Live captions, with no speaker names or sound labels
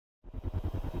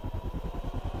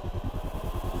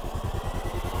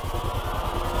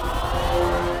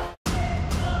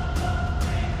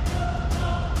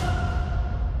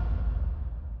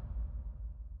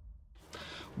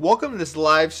Welcome to this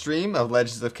live stream of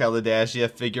Legends of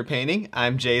Kalidasia figure painting.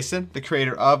 I'm Jason, the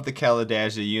creator of the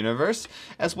Kalidasia universe,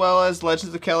 as well as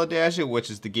Legends of Kalidasia,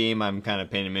 which is the game I'm kind of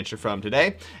painting a miniature from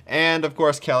today, and of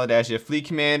course Kalidasia Fleet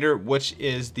Commander, which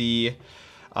is the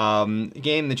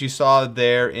game that you saw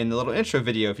there in the little intro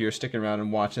video if you're sticking around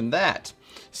and watching that.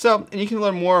 So, and you can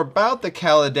learn more about the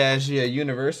Kalidasia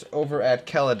universe over at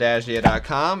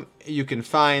Kalidasia.com. You can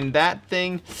find that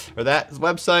thing, or that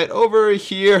website over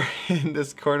here in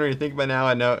this corner. You think by now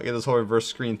I know, get this whole reverse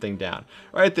screen thing down.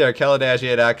 Right there,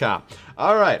 Kalidasia.com.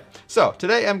 Alright, so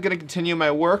today I'm going to continue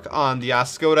my work on the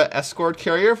Oscoda Escort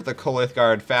Carrier for the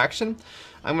Kalidasia faction.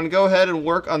 I'm going to go ahead and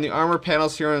work on the armor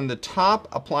panels here on the top,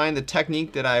 applying the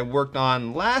technique that I worked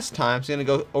on last time. So I'm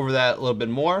going to go over that a little bit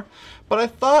more. But I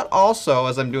thought also,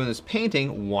 as I'm doing this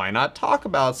painting, why not talk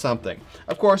about something?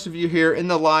 Of course, if you're here in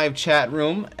the live chat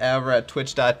room over at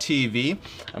twitch.tv,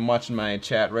 I'm watching my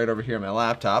chat right over here on my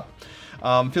laptop.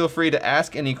 Feel free to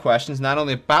ask any questions, not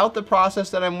only about the process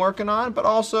that I'm working on, but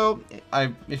also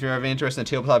if you're having interest in the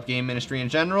tabletop game industry in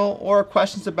general, or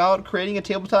questions about creating a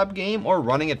tabletop game or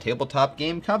running a tabletop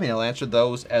game company. I'll answer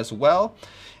those as well.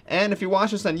 And if you're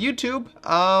watching this on YouTube,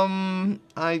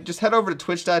 I just head over to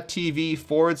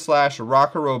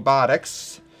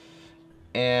twitch.tv/rockerrobotics.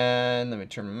 And let me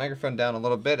turn my microphone down a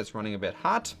little bit. It's running a bit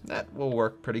hot. That will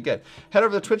work pretty good. Head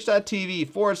over to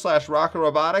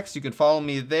twitch.tv/rockerrobotics. You can follow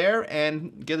me there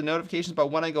and get the notifications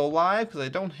about when I go live, because I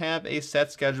don't have a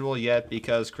set schedule yet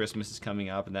because Christmas is coming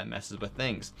up and that messes with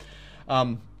things.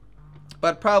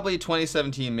 But probably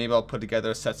 2017, maybe I'll put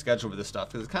together a set schedule for this stuff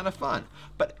because it's kind of fun.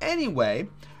 But anyway,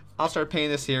 I'll start painting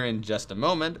this here in just a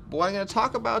moment. But what I'm going to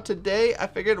talk about today, I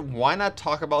figured why not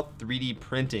talk about 3D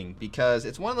printing, because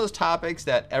it's one of those topics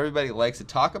that everybody likes to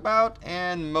talk about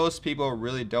and most people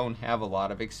really don't have a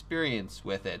lot of experience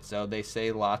with it. So they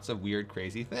say lots of weird,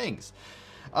 crazy things.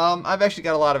 I've actually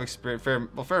got a lot of experience, fair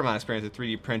amount of experience with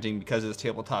 3D printing because of this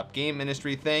tabletop game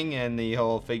industry thing and the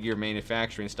whole figure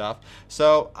manufacturing stuff.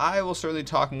 So I will certainly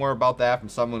talk more about that from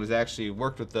someone who's actually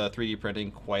worked with the 3D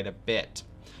printing quite a bit.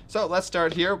 So let's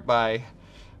start here by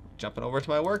jumping over to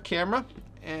my work camera.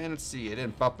 And let's see, I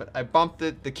didn't bump it. I bumped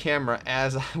the camera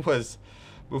as I was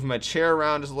moving my chair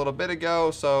around just a little bit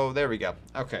ago. So there we go.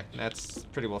 Okay, that's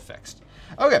pretty well fixed.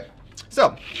 Okay,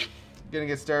 so gonna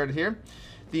get started here.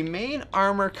 The main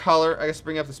armor color, I guess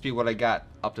bring up to speed what I got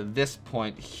up to this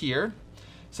point here.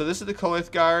 So this is the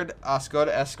Kalidasia Oscoda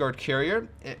Escort Carrier.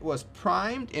 It was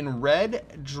primed in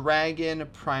Red Dragon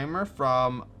primer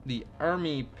from the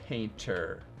Army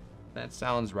Painter. That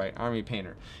sounds right, Army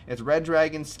Painter. It's Red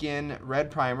Dragon skin, red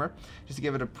primer, just to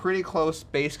give it a pretty close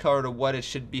base color to what it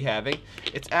should be having.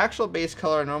 Its actual base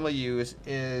color I normally use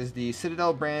is the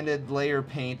Citadel branded layer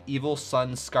paint Evil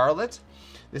Sun Scarlet.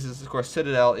 This is, of course,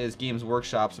 Citadel is Games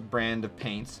Workshop's brand of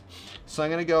paints. So I'm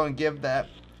going to go and give that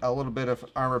a little bit of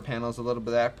armor panels, a little bit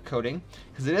of that coating,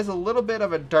 because it is a little bit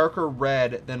of a darker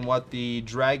red than what the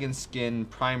Dragon Skin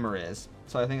primer is.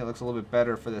 So I think it looks a little bit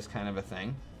better for this kind of a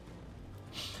thing.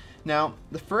 Now,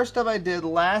 the first stuff I did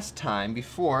last time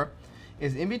before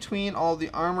is in between all the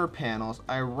armor panels,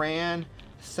 I ran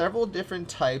several different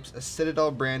types of Citadel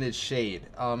branded shade.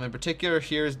 In particular,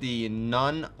 here's the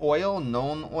Known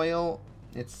Oil.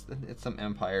 It's some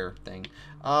Empire thing.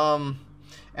 And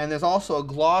there's also a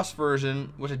gloss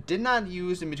version, which I did not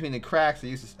use in between the cracks. I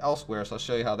used this elsewhere, so I'll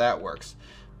show you how that works.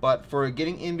 But for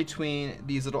getting in between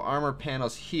these little armor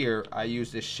panels here, I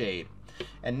use this shade.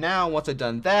 And now, once I've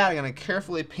done that, I'm going to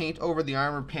carefully paint over the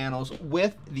armor panels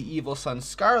with the Evil Sun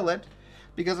Scarlet.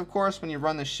 Because, of course, when you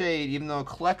run the shade, even though it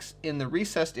collects in the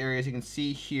recessed areas, you can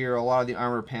see here a lot of the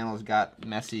armor panels got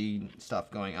messy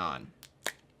stuff going on.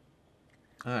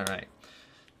 Alright.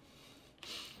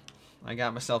 I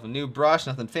got myself a new brush,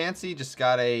 nothing fancy, just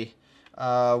got a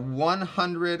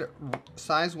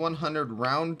size 100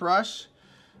 round brush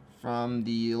from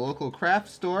the local craft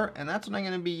store, and that's what I'm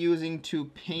going to be using to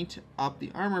paint up the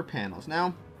armor panels.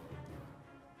 Now,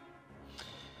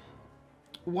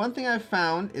 one thing I've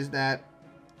found is that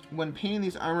when painting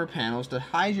these armor panels, to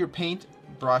hide your paint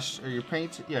brush or your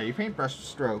paintbrush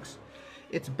strokes,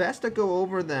 it's best to go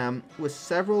over them with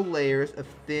several layers of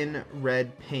thin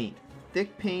red paint.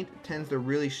 Thick paint tends to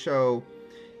really show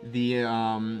the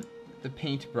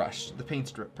paintbrush.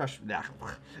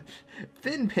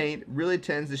 Thin paint really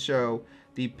tends to show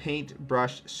the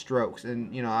paintbrush strokes,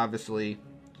 and you know, obviously,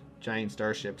 giant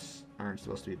starships aren't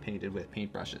supposed to be painted with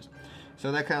paintbrushes, so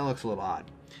that kind of looks a little odd.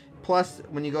 Plus,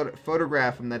 when you go to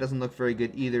photograph them, that doesn't look very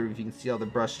good either if you can see all the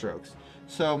brush strokes.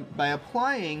 So by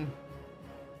applying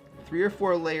 3 or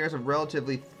 4 layers of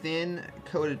relatively thin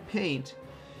coated paint,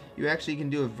 you actually can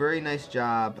do a very nice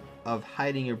job of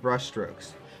hiding your brush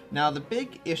strokes. Now the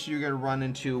big issue you're going to run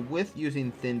into with using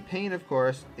thin paint, of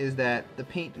course, is that the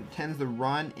paint tends to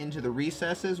run into the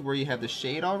recesses where you have the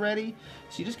shade already.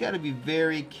 So you just got to be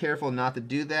very careful not to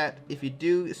do that. If you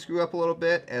do screw up a little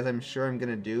bit, as I'm sure I'm going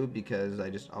to do because I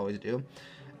just always do,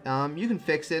 you can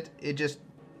fix it. You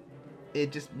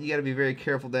got to be very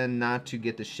careful then not to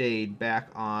get the shade back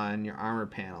on your armor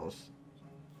panels.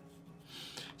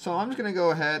 So I'm just going to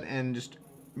go ahead and just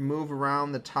move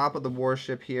around the top of the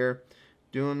warship here,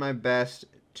 doing my best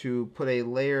to put a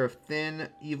layer of thin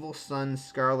Evil Sun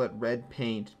Scarlet Red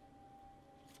paint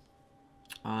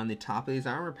on the top of these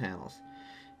armor panels.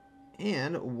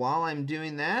 And while I'm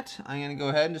doing that, I'm going to go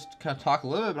ahead and just kind of talk a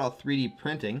little bit about 3D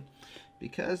printing,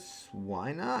 because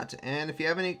why not? And if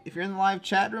you're in the live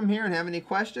chat room here and have any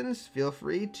questions, feel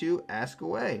free to ask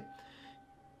away.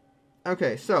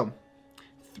 Okay, so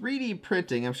 3D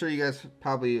printing, I'm sure you guys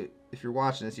probably, if you're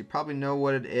watching this, you probably know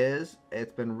what it is.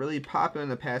 It's been really popular in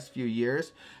the past few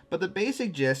years. But the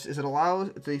basic gist is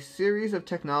it's a series of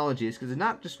technologies, because it's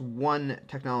not just one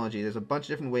technology. There's a bunch of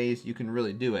different ways you can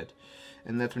really do it.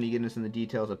 And that's when you get into some of the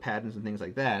details of patents and things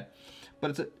like that.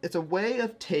 But it's a way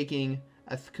of taking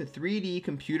a 3D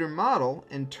computer model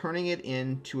and turning it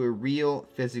into a real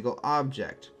physical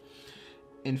object.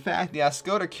 In fact, the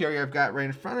Oscoda Carrier I've got right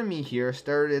in front of me here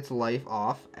started its life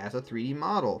off as a 3D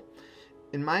model.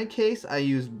 In my case, I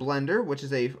use Blender, which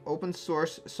is a open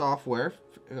source software,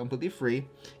 completely free.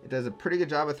 It does a pretty good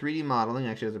job of 3D modeling.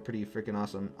 Actually, it does a pretty freaking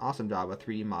awesome job of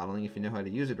 3D modeling if you know how to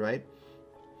use it right.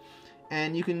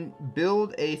 And you can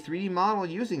build a 3D model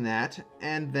using that,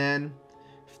 and then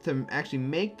to actually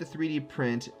make the 3D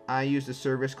print, I use a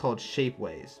service called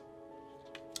Shapeways.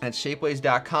 At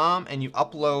shapeways.com, and you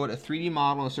upload a 3D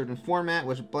model in a certain format,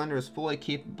 which Blender is fully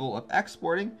capable of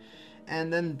exporting,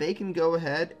 and then they can go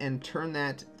ahead and turn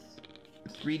that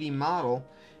 3D model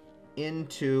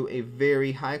into a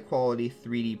very high quality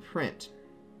 3D print.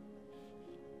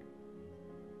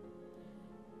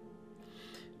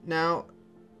 Now,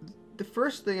 the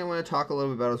first thing I want to talk a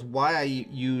little bit about is why I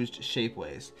used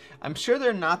Shapeways. I'm sure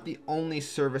they're not the only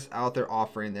service out there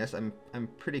offering this. I'm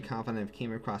pretty confident I've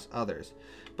came across others.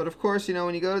 But of course, you know,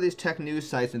 when you go to these tech news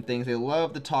sites and things, they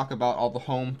love to talk about all the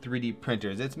home 3D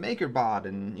printers. It's MakerBot,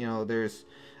 and you know, there's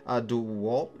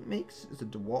DeWalt makes, is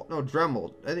it DeWalt? No,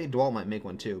 Dremel. I think DeWalt might make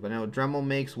one too, but no, Dremel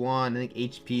makes one. I think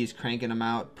HP is cranking them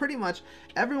out. Pretty much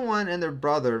everyone and their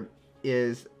brother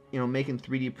is, you know, making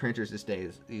 3D printers these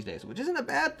days, which isn't a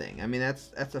bad thing. I mean,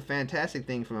 that's a fantastic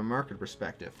thing from a market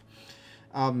perspective.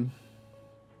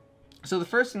 So the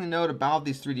first thing to note about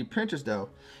these 3D printers, though,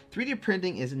 3D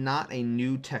printing is not a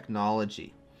new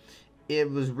technology. It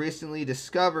was recently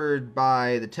discovered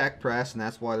by the tech press, and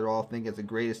that's why they're all thinking it's the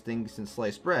greatest thing since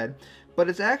sliced bread. But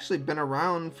it's actually been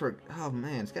around for, oh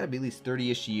man, it's got to be at least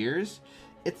 30-ish years.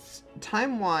 It's,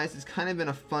 time-wise, it's kind of in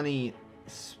a funny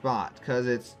spot, because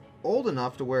it's old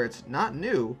enough to where it's not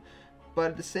new, but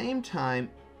at the same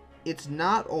time, it's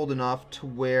not old enough to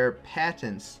where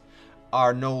patents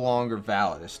are no longer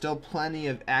valid. There's still plenty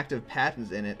of active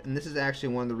patents in it, and this is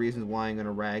actually one of the reasons why I'm going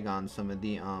to rag on some of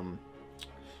the, not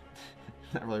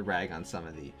really rag on some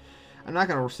of the, I'm not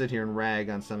going to sit here and rag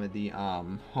on some of the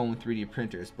home 3D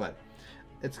printers, but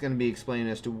it's going to be explained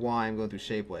as to why I'm going through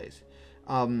Shapeways.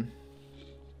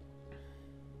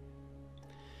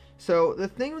 So the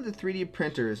thing with the 3D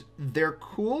printers, they're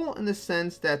cool in the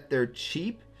sense that they're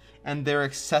cheap and they're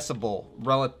accessible,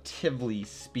 relatively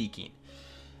speaking.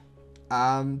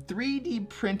 3D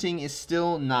printing is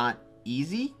still not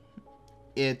easy.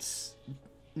 It's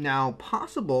now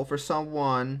possible for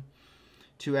someone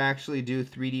to actually do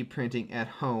 3D printing at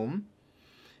home.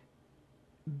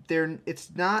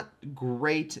 It's not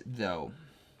great though.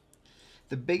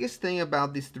 The biggest thing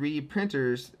about these 3D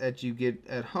printers that you get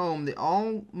at home,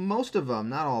 most of them,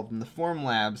 not all of them, the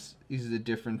Formlabs uses a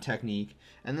different technique.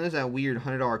 And then there's that weird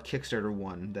 $100 Kickstarter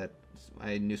one that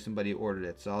I knew somebody ordered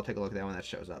it, so I'll take a look at that when that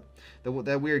shows up.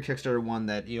 That weird Kickstarter one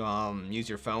that you use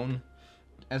your phone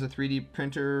as a 3D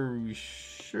printer,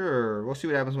 sure. We'll see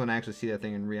what happens when I actually see that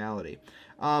thing in reality.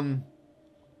 But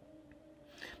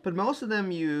most of them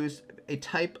use a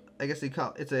type, I guess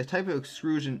it's a type of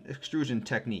extrusion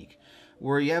technique,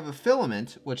 where you have a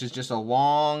filament, which is just a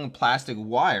long plastic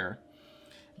wire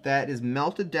that is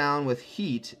melted down with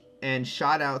heat and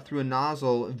shot out through a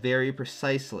nozzle very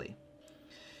precisely.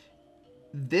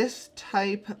 This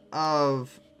type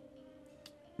of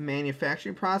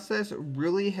manufacturing process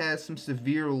really has some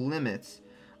severe limits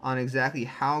on exactly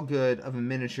how good of a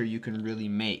miniature you can really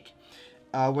make.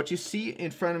 What you see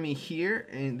in front of me here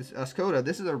in this Oscoda,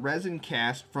 this is a resin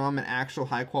cast from an actual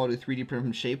high quality 3D print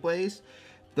from Shapeways.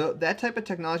 That type of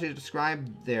technology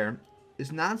described there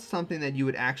is not something that you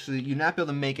would actually, you'd not be able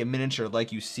to make a miniature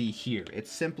like you see here. It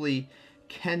simply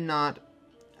cannot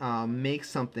make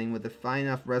something with a fine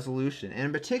enough resolution. And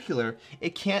in particular,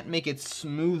 it can't make it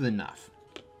smooth enough.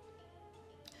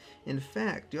 In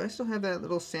fact, do I still have that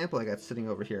little sample I got sitting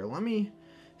over here? Let me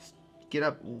get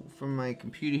up from my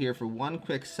computer here for one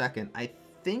quick second. I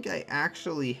think I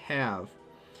actually have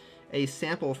a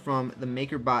sample from the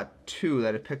MakerBot 2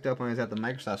 that I picked up when I was at the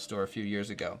Microsoft store a few years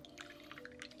ago.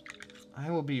 I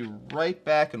will be right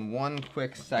back in one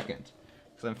quick second,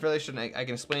 because I'm fairly sure I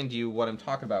can explain to you what I'm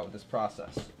talking about with this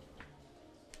process.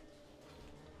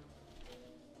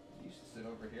 You should sit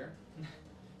over here.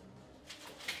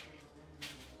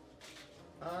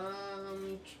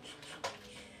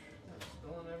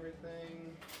 Spilling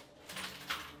everything.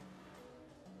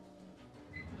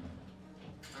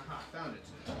 Aha, found it.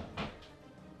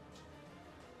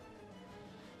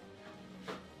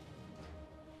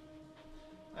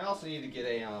 I also need to get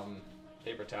a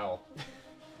paper towel.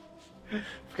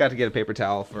 Forgot to get a paper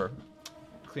towel for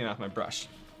clean off my brush.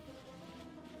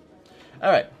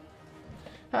 All right.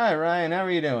 Hi Ryan, how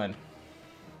are you doing?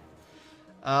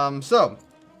 So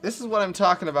this is what I'm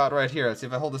talking about right here. Let's see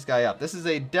if I hold this guy up. This is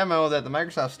a demo that the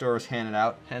Microsoft Store has handed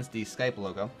out, hence the Skype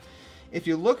logo. If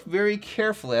you look very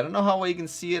carefully, I don't know how well you can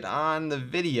see it on the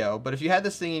video, but if you had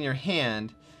this thing in your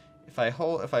hand, if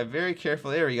I very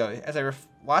carefully, there we go. As I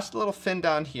watch the little fin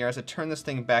down here, as I turn this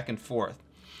thing back and forth,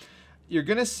 you're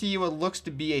gonna see what looks to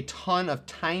be a ton of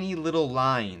tiny little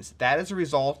lines. That is a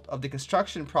result of the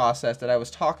construction process that I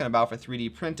was talking about for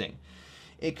 3D printing.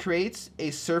 It creates a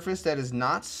surface that is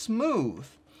not smooth,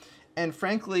 and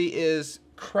frankly is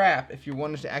crap if you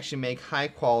wanted to actually make high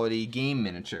quality game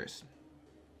miniatures.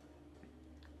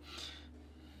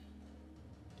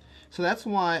 So that's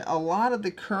why a lot of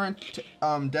the current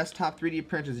desktop 3D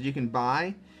printers that you can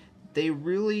buy, they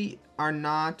really are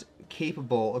not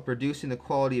capable of producing the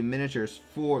quality of miniatures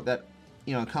for that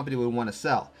a company would want to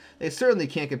sell. They certainly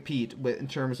can't compete with, in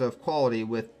terms of quality,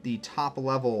 with the top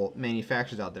level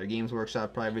manufacturers out there, Games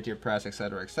Workshop, Privateer Press,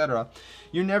 etc., etc.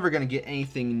 You're never going to get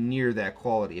anything near that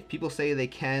quality. If people say they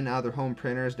can out of their home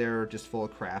printers, they're just full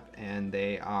of crap, and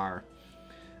they are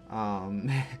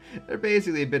they're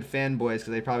basically a bit fanboys because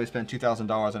they probably spent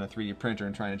 $2,000 on a 3D printer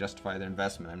and trying to justify their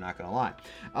investment. I'm not going to lie.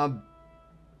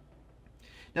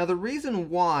 Now the reason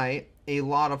why a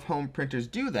lot of home printers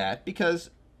do that it comes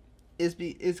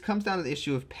down to the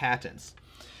issue of patents.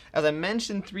 As I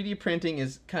mentioned, 3D printing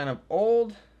is kind of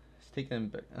old. It's taking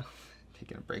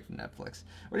a break from Netflix.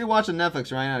 What are you watching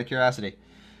Netflix, Ryan? Out of curiosity.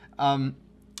 I'm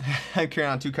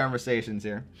carrying on two conversations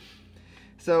here.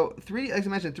 So, as I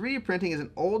mentioned, 3D printing is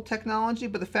an old technology,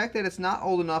 but the fact that it's not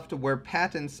old enough to where most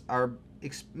patents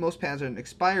aren't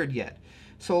expired yet.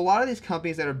 So a lot of these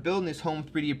companies that are building these home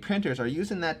 3D printers are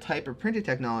using that type of printing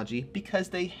technology because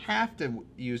they have to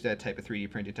use that type of 3D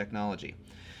printing technology.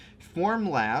 Form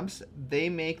Labs, they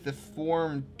make the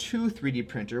Form 2 3D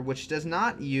printer, which does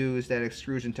not use that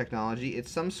extrusion technology. It's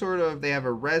some sort of, they have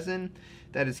a resin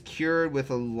that is cured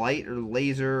with a light or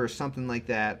laser or something like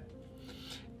that.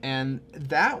 And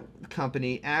that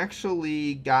company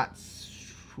actually got,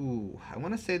 I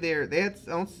want to say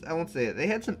I won't say it. They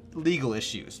had some legal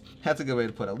issues. That's a good way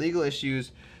to put it. Legal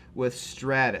issues with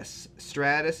Stratus.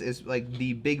 Stratus is like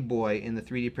the big boy in the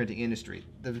 3D printing industry.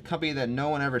 The company that no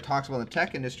one ever talks about in the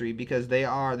tech industry because they're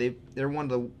one of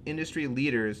the industry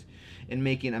leaders in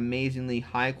making amazingly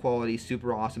high quality,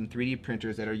 super awesome 3D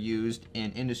printers that are used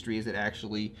in industries that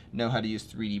actually know how to use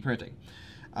 3D printing.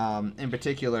 In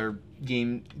particular,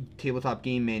 tabletop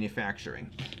game manufacturing.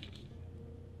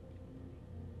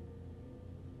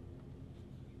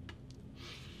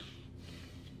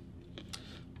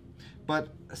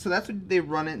 So that's what they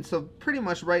run it. So pretty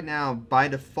much right now, by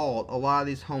default, a lot of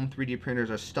these home 3D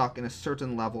printers are stuck in a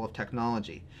certain level of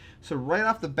technology. So right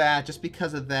off the bat, just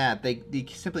because of that, they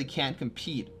simply can't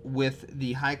compete with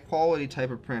the high quality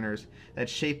type of printers that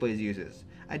Shapeways uses.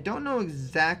 I don't know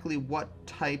exactly what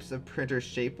types of printers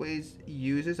Shapeways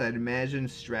uses. I'd imagine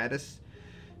Stratus,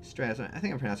 I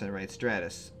think I'm pronouncing it right,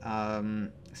 Stratus.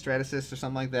 Stratasys or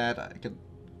something like that.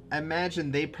 I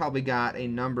imagine they probably got a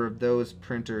number of those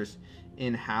printers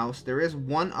in-house. There is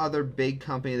one other big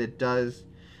company that does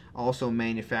also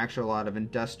manufacture a lot of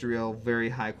industrial, very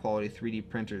high-quality 3D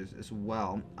printers as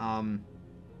well.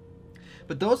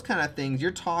 But those kind of things,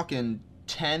 you're talking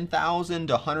 $10,000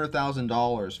 to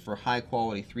 $100,000 for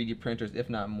high-quality 3D printers, if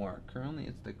not more. Currently,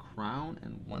 it's the Crown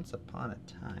and Once Upon a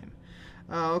Time.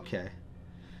 Oh, okay.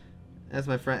 That's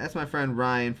my friend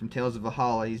Ryan from Tales of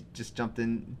Valhalla. He's just jumped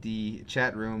in the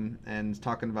chat room and is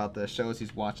talking about the shows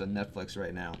he's watched on Netflix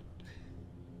right now.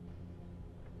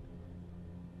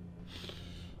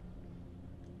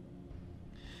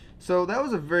 So that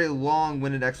was a very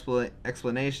long-winded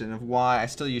explanation of why I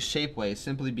still use Shapeways,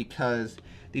 simply because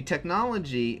the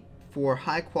technology for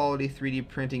high-quality 3D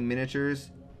printing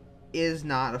miniatures is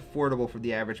not affordable for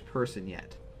the average person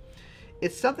yet.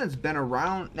 It's something that's been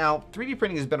around. Now, 3D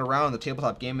printing has been around in the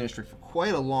tabletop game industry for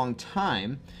quite a long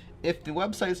time. If the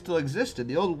website still existed,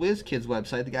 the old WizKids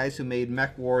website, the guys who made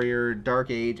Mech Warrior, Dark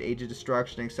Age, Age of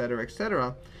Destruction,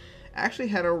 etc., actually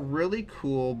had a really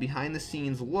cool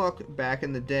behind-the-scenes look back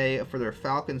in the day for their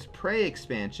Falcon's Prey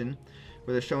expansion,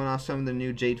 where they're showing off some of the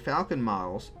new Jade Falcon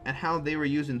models and how they were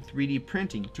using 3D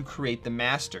printing to create the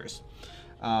masters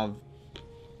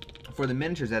for the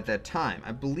miniatures at that time.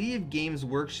 I believe Games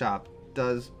Workshop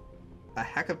does a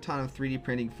heck of a ton of 3D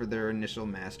printing for their initial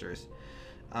masters.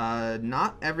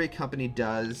 Not every company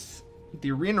does.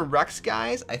 The Arena Rex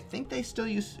guys, I think they still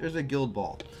use, there's a Guild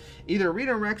Ball. Either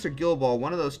Arena Rex or Guild Ball,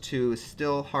 one of those two is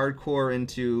still hardcore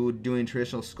into doing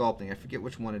traditional sculpting. I forget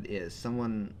which one it is.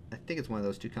 I think it's one of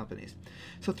those two companies.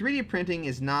 So 3D printing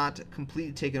is not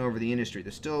completely taken over the industry.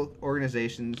 There's still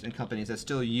organizations and companies that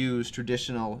still use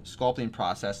traditional sculpting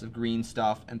process of green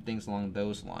stuff and things along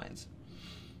those lines.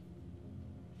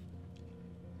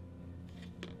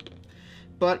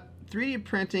 But 3D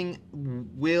printing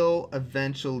will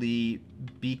eventually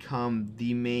become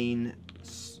the main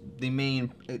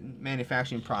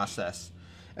manufacturing process,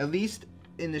 at least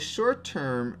in the short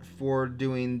term, for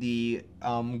doing the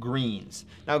greens.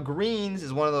 Now, greens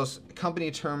is one of those company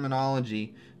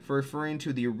terminology for referring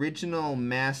to the original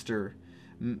master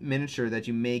miniature that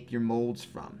you make your molds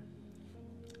from.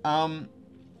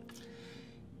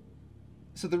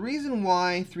 So the reason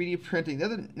why 3D printing,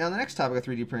 now the next topic of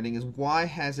 3D printing is why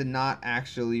has it not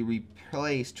actually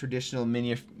replaced traditional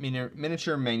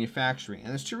miniature manufacturing? And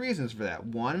there's two reasons for that.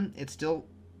 One, it's still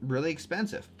really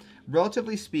expensive.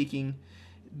 Relatively speaking,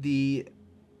 the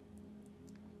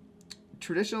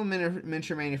traditional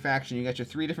miniature manufacturing, you got your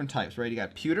three different types, right? You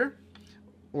got pewter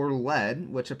or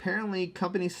lead, which apparently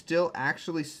companies still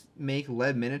actually make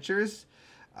lead miniatures.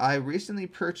 I recently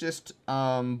purchased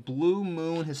Blue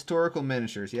Moon Historical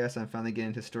Miniatures. Yes, I'm finally getting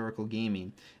into historical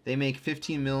gaming. They make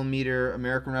 15mm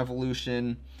American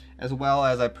Revolution, as well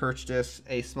as I purchased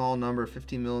a small number of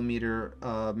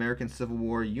 15mm American Civil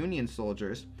War Union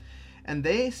soldiers. And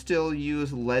they still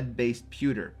use lead-based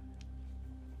pewter.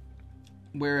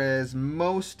 Whereas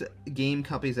most game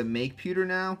companies that make pewter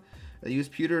now, they use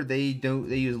pewter, they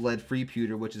use lead-free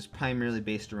pewter, which is primarily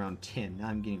based around tin. Now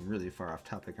I'm getting really far off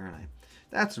topic, aren't I?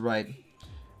 That's right.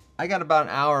 I got about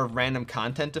an hour of random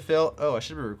content to fill. Oh, I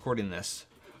should be recording this.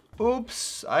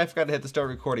 Oops, I forgot to hit the start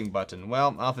recording button.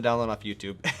 Well, I'll have to download off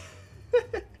YouTube.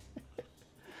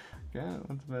 Yeah,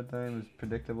 once upon a time was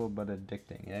predictable but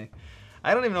addicting, eh?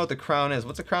 I don't even know what the crown is.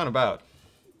 What's the crown about?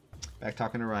 Back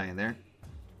talking to Ryan there.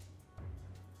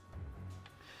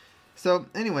 So,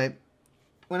 anyway,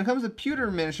 when it comes to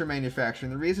pewter miniature manufacturing,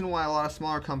 the reason why a lot of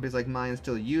smaller companies like mine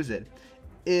still use it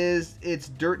is it's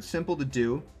dirt simple to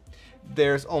do.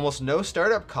 There's almost no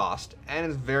startup cost, and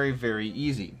it's very, very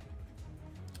easy.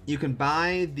 You can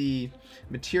buy the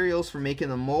materials for making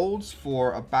the molds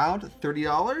for about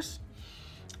 $30.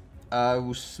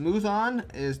 Smooth On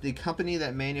is the company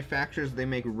that manufactures, they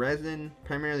make resin,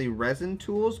 primarily resin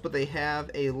tools, but they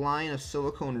have a line of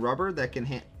silicone rubber that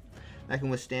can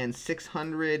withstand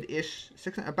 600-ish,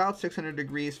 about 600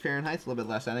 degrees Fahrenheit. It's a little bit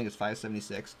less, I think it's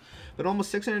 576. But almost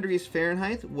 600 degrees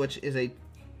Fahrenheit, which is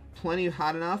plenty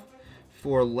hot enough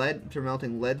for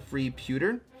melting lead-free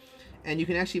pewter. And you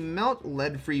can actually melt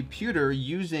lead-free pewter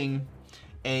using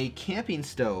a camping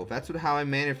stove. That's how I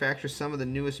manufacture some of the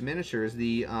newest miniatures,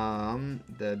 the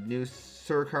new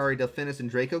Surikari, Delphinus, and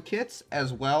Draco kits,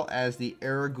 as well as the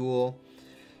Aragul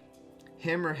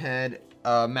Hammerhead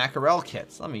Mackerel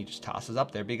kits. Let me just toss this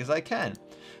up there because I can.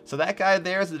 So that guy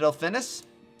there is the Delphinus,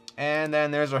 and then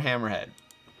there's our Hammerhead.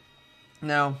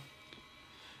 Now,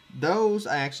 those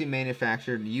I actually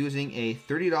manufactured using a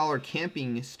 $30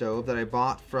 camping stove that I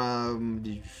bought from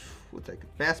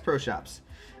Bass Pro Shops.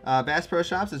 Bass Pro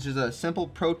Shops is just a simple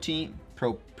propane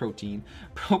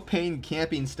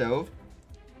camping stove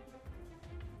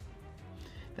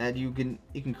that you can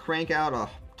crank out a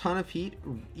ton of heat,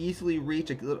 easily reach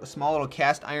a small little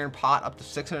cast iron pot up to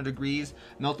 600 degrees,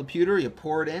 melt the pewter, you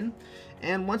pour it in,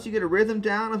 and once you get a rhythm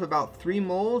down of about 3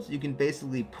 molds, you can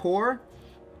basically pour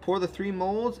the 3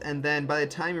 molds, and then by the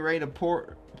time you're ready to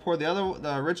pour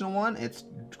the original one, it's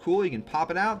cool. You can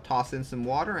pop it out, toss in some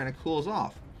water, and it cools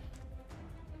off.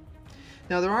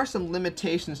 Now, there are some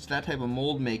limitations to that type of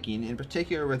mold making, in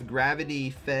particular with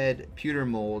gravity-fed pewter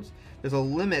molds. There's a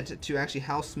limit to actually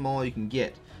how small you can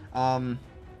get.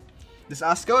 This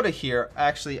Oscoda here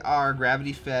actually are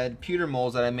gravity-fed pewter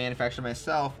molds that I manufactured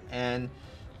myself, and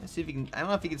let's see if you can, I don't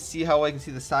know if you can see how well you can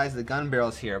see the size of the gun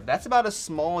barrels here, but that's about as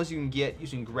small as you can get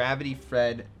using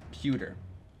gravity-fed pewter.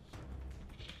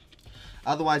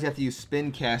 Otherwise, you have to use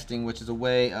spin casting, which is a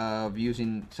way of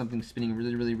using something spinning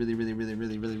really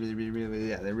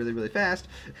fast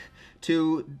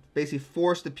to basically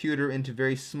force the pewter into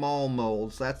very small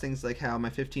molds. So that's things like how my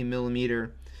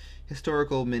 15mm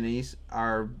historical minis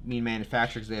are being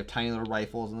manufactured because they have tiny little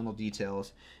rifles and little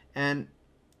details, and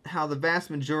how the vast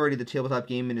majority of the tabletop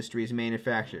game industry is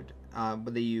manufactured,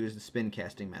 but they use the spin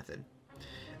casting method.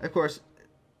 Of course,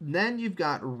 then you've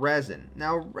got resin.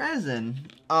 Now, resin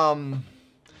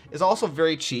is also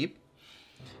very cheap.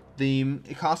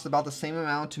 It costs about the same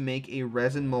amount to make a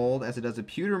resin mold as it does a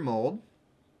pewter mold.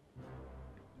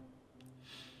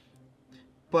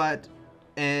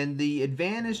 And the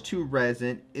advantage to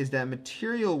resin is that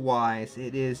material-wise,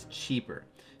 it is cheaper.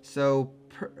 So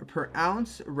per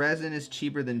ounce, resin is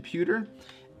cheaper than pewter.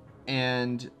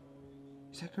 And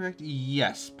is that correct?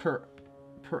 Yes, per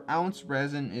ounce,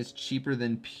 resin is cheaper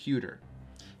than pewter.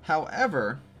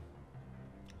 However,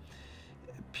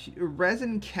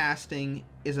 resin casting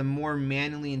is a more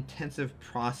manually intensive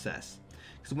process.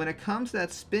 Because when it comes to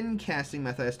that spin casting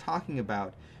method I was talking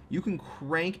about, you can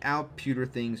crank out pewter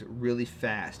things really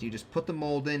fast. You just put the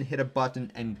mold in, hit a button,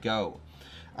 and go.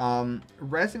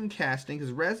 Resin casting,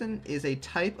 because resin is a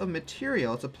type of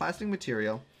material, it's a plastic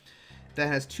material that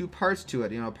has two parts to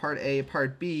it, part A,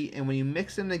 part B, and when you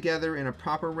mix them together in a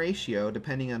proper ratio,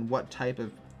 depending on what type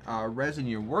of resin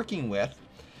you're working with,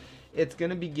 it's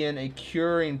going to begin a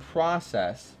curing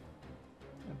process.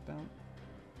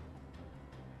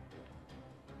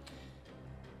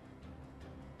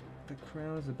 The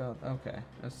crown is about, okay.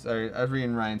 Sorry, I was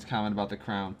reading Ryan's comment about the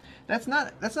crown. That's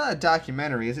not a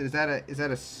documentary, is it? Is that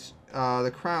a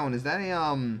the crown? Is that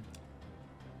a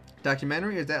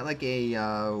documentary, or is that like a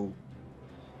I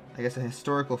guess a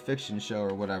historical fiction show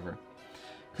or whatever?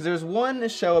 Because there's one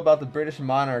show about the British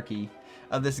monarchy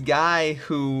of this guy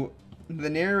who the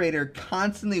narrator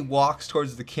constantly walks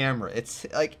towards the camera. It's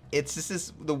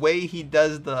just the way he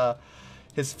does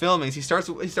his filmings. He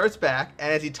starts back,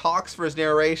 and as he talks for his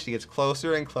narration, he gets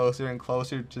closer and closer and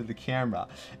closer to the camera,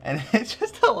 and it's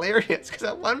just hilarious. Because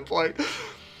at one point, this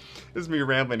is me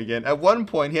rambling again. At one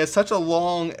point, he has such a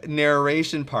long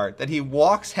narration part that he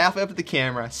walks halfway up to the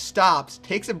camera, stops,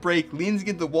 takes a break, leans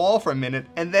against the wall for a minute,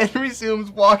 and then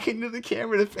resumes walking to the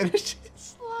camera to finish his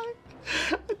slide.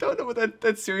 I don't know what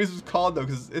that series was called, though,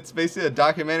 because it's basically a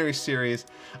documentary series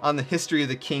on the history of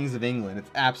the kings of England. It's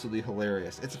absolutely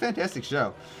hilarious. It's a fantastic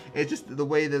show. It's just the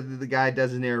way that the guy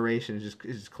does his narration is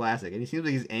just classic, and he seems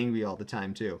like he's angry all the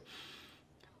time too.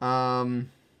 I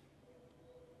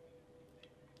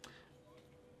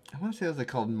want to say it was like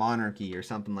called Monarchy or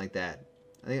something like that.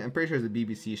 I'm pretty sure it's a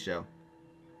BBC show.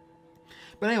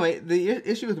 But anyway, the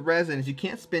issue with resin is you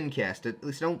can't spin cast it. At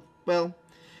least well,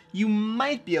 you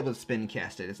might be able to spin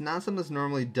cast it. It's not something that's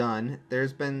normally done.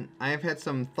 I have had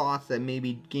some thoughts that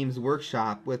maybe Games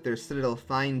Workshop with their Citadel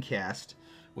Fine Cast,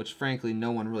 which frankly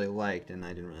no one really liked, and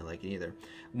I didn't really like it either,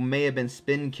 may have been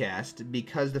spin cast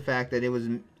because the fact that it was,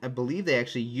 I believe they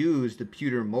actually used the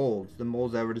pewter molds, the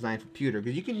molds that were designed for pewter,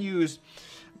 because you can use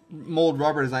mold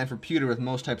rubber designed for pewter with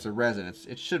most types of resin.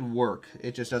 It should work.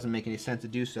 It just doesn't make any sense to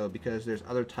do so because there's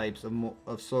other types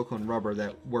of silicone rubber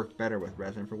that work better with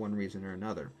resin for one reason or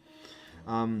another.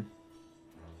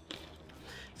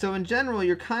 So in general,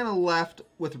 you're kind of left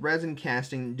with resin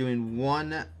casting doing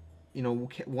one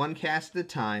cast at a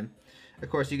time. Of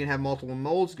course, you can have multiple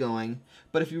molds going,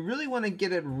 but if you really want to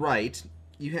get it right,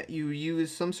 you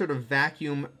use some sort of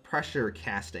vacuum pressure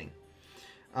casting.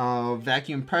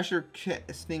 Vacuum pressure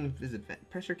casting, is it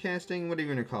pressure casting? What are you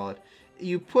going to call it?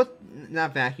 You put,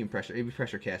 not vacuum pressure, it'd be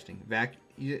pressure casting.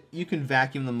 You can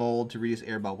vacuum the mold to reduce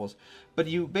air bubbles, but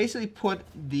you basically put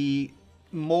the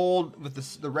mold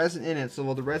with the resin in it, so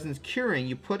while the resin's curing,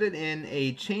 you put it in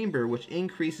a chamber which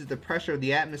increases the pressure of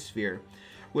the atmosphere,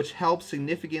 which helps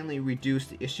significantly reduce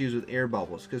the issues with air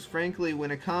bubbles. Because frankly,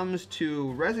 when it comes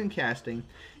to resin casting,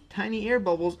 tiny air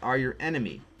bubbles are your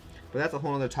enemy. But that's a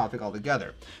whole other topic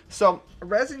altogether. So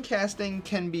resin casting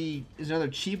is another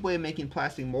cheap way of making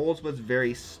plastic molds, but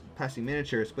plastic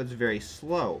miniatures, but it's very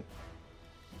slow.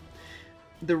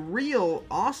 The real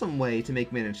awesome way to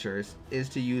make miniatures is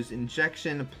to use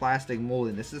injection plastic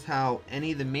molding. This is how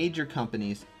any of the major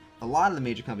companies, a lot of the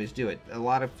major companies do it. A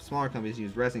lot of smaller companies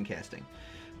use resin casting.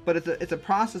 But it's a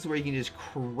process where you can just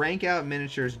crank out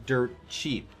miniatures dirt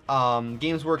cheap.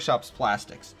 Games Workshop's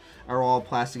plastics are all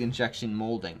plastic injection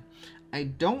molding. I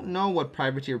don't know what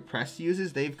Privateer Press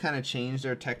uses. They've kind of changed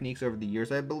their techniques over the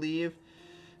years, I believe.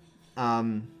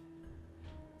 But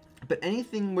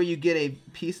anything where you get a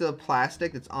piece of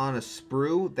plastic that's on a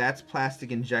sprue, that's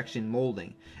plastic injection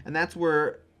molding. And that's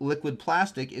where liquid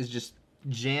plastic is just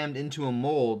jammed into a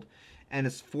mold and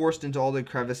it's forced into all the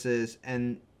crevices,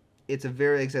 and it's a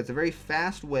very, like I said, it's a very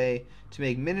fast way to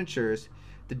make miniatures.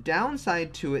 The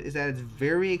downside to it is that it's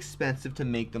very expensive to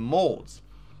make the molds.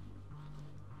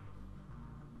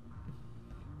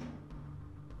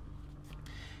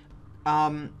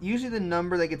 Usually the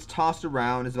number that gets tossed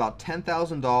around is about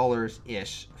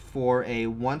 $10,000-ish for a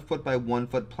 1 foot by 1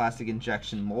 foot plastic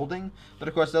injection molding. But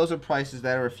of course those are prices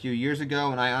that are a few years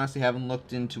ago, and I honestly haven't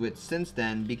looked into it since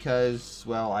then because,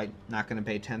 well, I'm not going to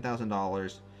pay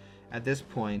 $10,000 at this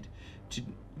point to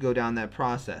go down that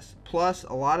process. Plus,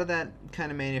 a lot of that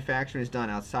kind of manufacturing is done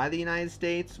outside the United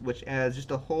States, which adds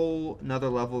just a whole another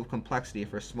level of complexity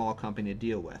for a small company to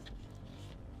deal with.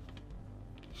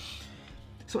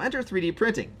 So enter 3D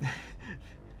printing.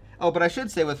 Oh, but I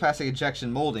should say with plastic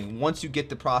injection molding, once you get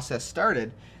the process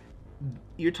started,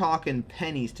 you're talking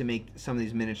pennies to make some of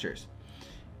these miniatures.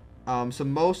 So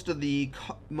most of the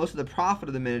profit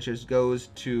of the miniatures goes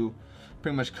to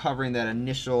pretty much covering that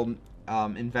initial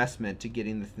investment to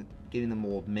getting the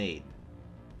mold made.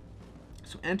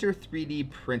 So enter 3D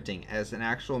printing as an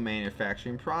actual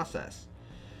manufacturing process.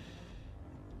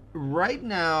 Right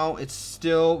now, it's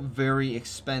still very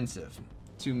expensive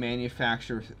to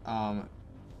manufacture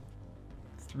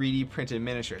 3D printed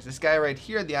miniatures. This guy right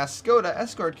here, the Oscoda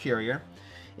Escort Carrier,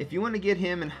 if you want to get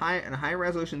him in a high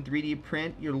resolution 3D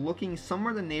print, you're looking somewhere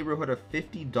in the neighborhood of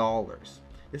 $50.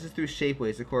 This is through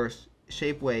Shapeways. Of course,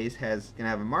 Shapeways gonna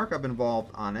have a markup involved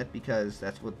on it because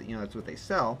that's what that's what they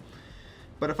sell.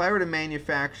 But if I were to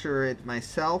manufacture it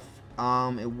myself,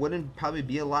 it wouldn't probably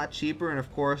be a lot cheaper. And of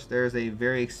course, there's a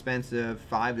very expensive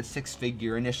 5 to 6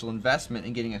 figure initial investment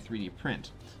in getting a 3D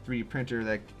printer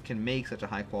that can make such a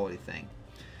high quality thing.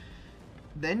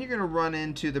 Then you're going to run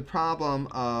into the problem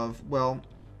of, well,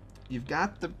 you've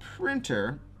got the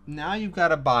printer, now you've got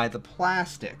to buy the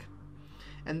plastic.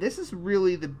 And this is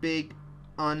really the big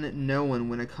unknown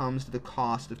when it comes to the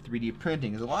cost of 3D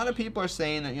printing. Because a lot of people are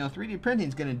saying that 3D printing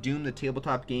is going to doom the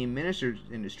tabletop game miniature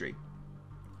industry.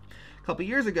 A couple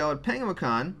years ago at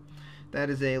Penguicon, that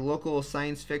is a local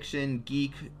science fiction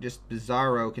geek, just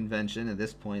bizarro convention at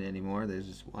this point anymore. There's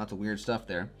just lots of weird stuff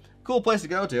there. Cool place to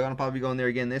go to. I'll probably be going there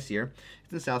again this year.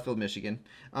 It's in Southfield, Michigan.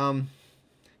 But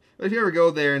if you ever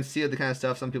go there and see the kind of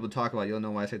stuff some people talk about, you'll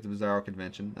know why I say it's a bizarro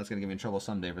convention. That's going to get me in trouble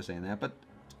someday for saying that, but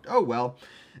oh well.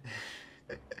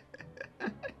 I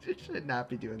should not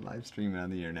be doing live streaming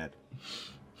on the internet.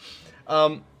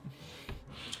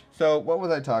 So what was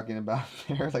I talking about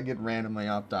there as I get randomly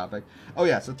off topic? Oh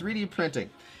yeah, so 3D printing.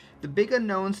 The big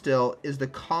unknown still is the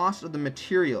cost of the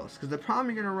materials, because the problem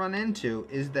you're going to run into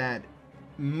is that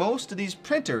most of these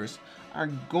printers are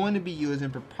going to be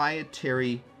using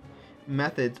proprietary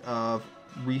methods of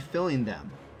refilling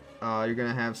them. You're going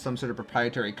to have some sort of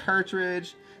proprietary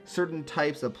cartridge, certain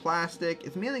types of plastic.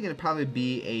 It's mainly going to probably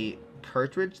be a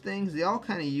cartridge thing. They all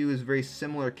kind of use very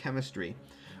similar chemistry,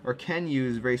 or can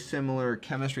use very similar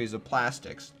chemistries of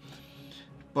plastics.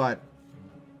 But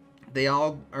they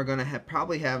all are going to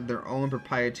probably have their own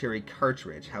proprietary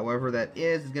cartridge. However that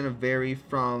is going to vary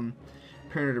from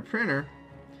printer to printer,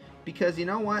 because you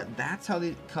know what? That's how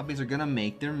the companies are going to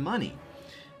make their money.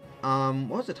 What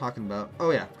was I talking about?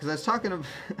 Oh yeah, because I was talking of,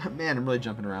 man, I'm really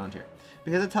jumping around here.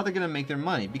 Because that's how they're going to make their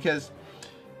money. Because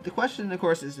the question, of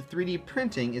course, is if 3D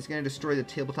printing is going to destroy the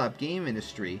tabletop game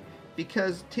industry,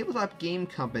 because tabletop game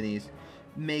companies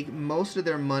make most of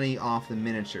their money off the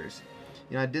miniatures.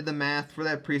 I did the math for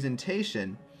that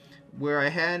presentation where I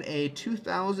had a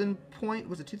 2,000 point,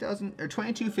 was it 2,000 or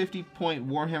 2250 point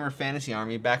Warhammer Fantasy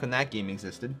Army back when that game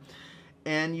existed,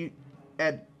 and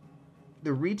at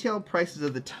the retail prices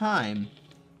of the time,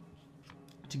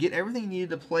 to get everything you needed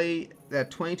to play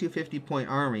that 2250 point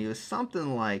army, it was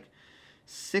something like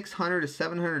 $600 to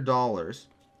 $700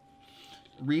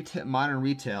 modern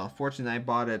retail. Fortunately, I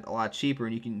bought it a lot cheaper,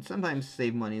 and you can sometimes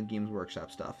save money in Games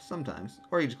Workshop stuff, sometimes,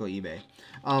 or you just go eBay.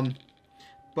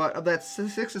 But of that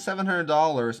 $600 to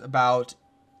 $700, about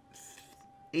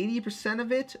 80%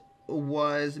 of it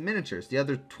was miniatures. The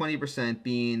other 20%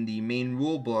 being the main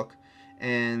rule book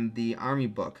and the army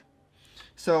book.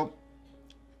 So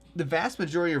the vast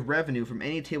majority of revenue from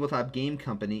any tabletop game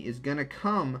company is going to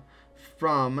come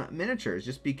from miniatures,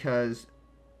 just because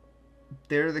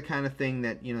they're the kind of thing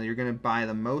that you're going to buy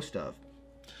the most of.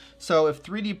 So if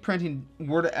 3D printing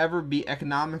were to ever be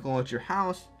economical at your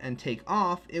house and take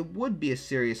off, it would be a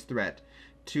serious threat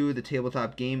to the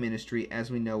tabletop game industry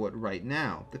as we know it right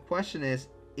now. The question is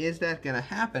that going to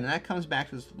happen? And that comes back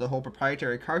to the whole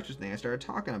proprietary cartridge thing I started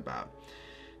talking about.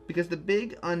 Because the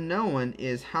big unknown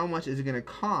is how much is it going to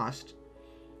cost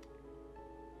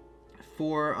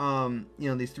for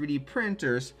these 3D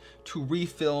printers to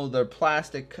refill their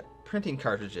plastic printing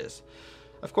cartridges.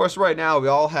 Of course, right now we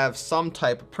all have some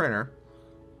type of printer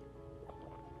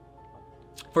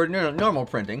for normal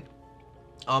printing.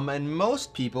 And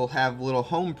most people have little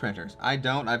home printers. I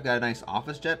don't. I've got a nice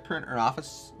office jet printer,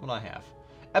 what do I have?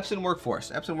 Epson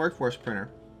Workforce printer.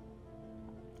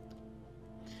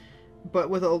 But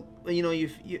with a,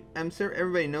 I'm sure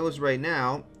everybody knows right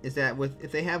now is that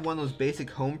if they have one of those basic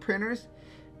home printers,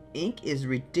 ink is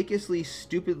ridiculously,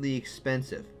 stupidly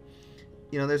expensive.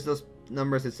 There's those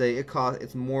numbers that say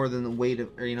it's more than the weight of,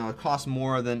 or it costs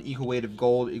more than equal weight of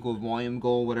gold, equal volume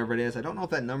gold, whatever it is. I don't know if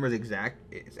that number is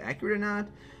accurate or not,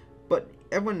 but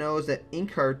everyone knows that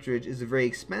ink cartridge is very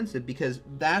expensive because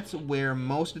that's where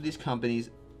most of these companies,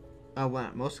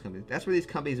 that's where these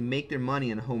companies make their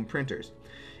money in home printers.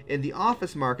 In the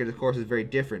office market, of course, is very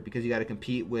different because you got to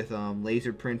compete with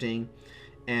laser printing,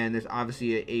 and there's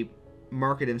obviously a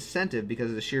market incentive because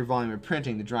of the sheer volume of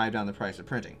printing to drive down the price of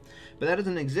printing. But that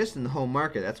doesn't exist in the home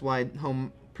market. That's why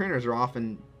home printers are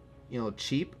often,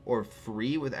 cheap or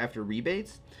free after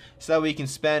rebates, so that way you can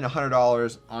spend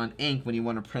 $100 on ink when you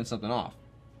want to print something off.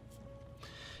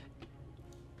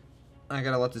 I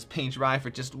gotta let this paint dry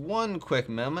for just one quick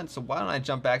moment, so why don't I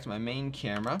jump back to my main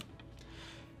camera.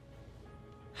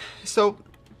 So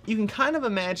you can kind of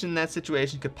imagine that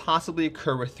situation could possibly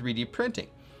occur with 3D printing.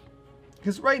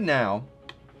 Because right now,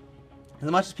 as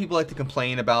much as people like to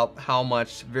complain about how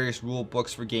much various rule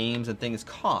books for games and things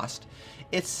cost,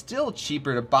 it's still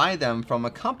cheaper to buy them from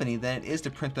a company than it is to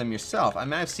print them yourself. I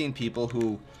mean, I've seen people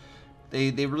who,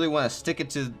 they really want to stick it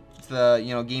to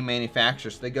the game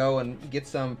manufacturers. So they go and get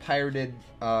some pirated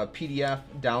PDF,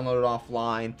 download it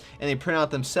offline, and they print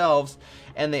out themselves,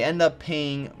 and they end up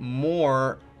paying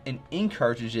more in ink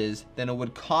cartridges than it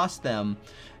would cost them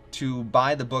to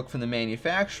buy the book from the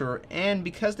manufacturer. And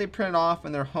because they print it off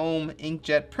in their home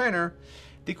inkjet printer,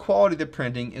 the quality of the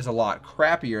printing is a lot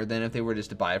crappier than if they were just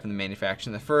to buy it from the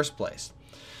manufacturer in the first place.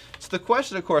 So the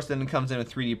question, of course, then comes in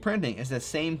with 3D printing. Is the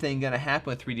same thing going to happen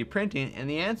with 3D printing? And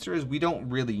the answer is we don't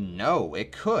really know.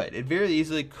 It could. It very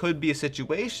easily could be a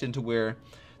situation to where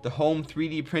the home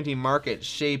 3D printing market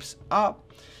shapes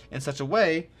up in such a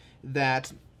way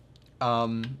that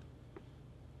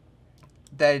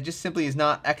that it just simply is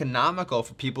not economical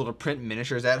for people to print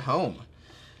miniatures at home.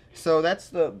 So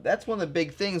that's one of the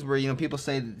big things where people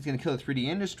say that it's going to kill the 3D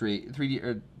industry,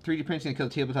 3D printing is going to kill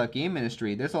the tabletop game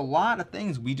industry. There's a lot of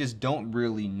things we just don't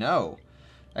really know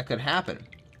that could happen.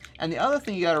 And the other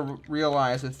thing you got to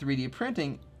realize with 3D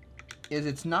printing is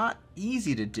it's not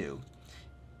easy to do.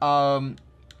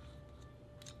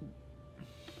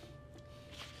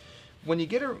 When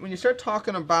you start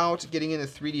talking about getting into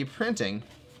 3D printing,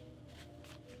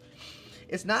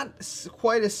 it's not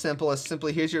quite as simple as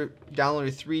simply here's your download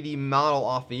a 3D model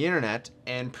off the internet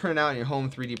and print out in your home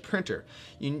 3D printer.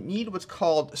 You need what's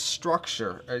called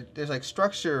structure. There's like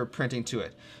structure printing to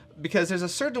it, because there's a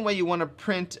certain way you want to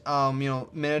print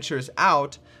miniatures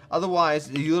out.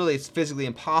 Otherwise, literally, it's physically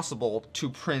impossible to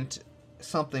print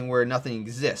something where nothing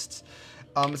exists.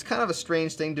 It's kind of a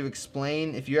strange thing to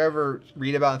explain. If you ever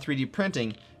read about 3D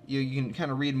printing, you can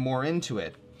kind of read more into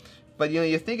it. But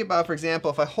you think about, for example,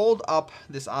 if I hold up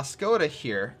this Oscoda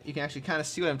here, you can actually kind of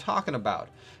see what I'm talking about.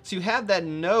 So you have that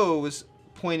nose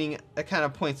pointing, that kind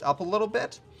of points up a little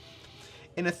bit.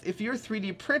 And if you're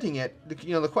 3D printing it,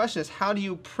 the question is, how do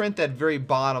you print that very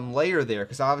bottom layer there?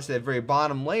 Because obviously that very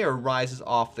bottom layer rises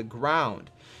off the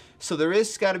ground. So there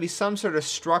is got to be some sort of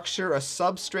structure, a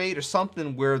substrate, or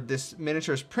something where this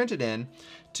miniature is printed in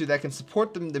that can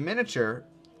support the miniature,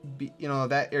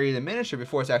 that area of the miniature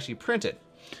before it's actually printed.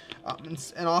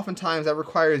 And oftentimes that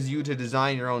requires you to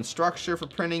design your own structure for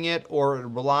printing it, or it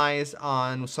relies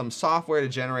on some software to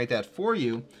generate that for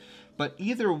you. But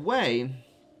either way,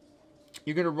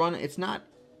 you're going to run, it's not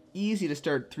easy to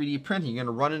start 3D printing. You're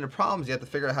going to run into problems you have to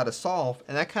figure out how to solve,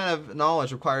 and that kind of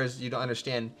knowledge requires you to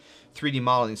understand 3D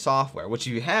modeling software, which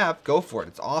if you have, go for it.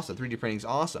 It's awesome. 3D printing is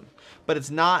awesome. But it's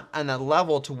not on that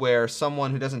level to where someone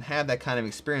who doesn't have that kind of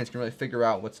experience can really figure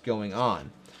out what's going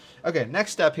on. Okay,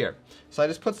 next step here. So I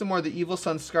just put some more of the Evil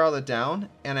Sun Scarlet down,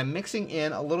 and I'm mixing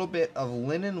in a little bit of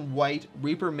Linen White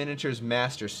Reaper Miniatures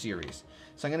Master Series.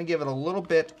 So I'm going to give it a little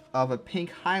bit of a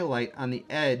pink highlight on the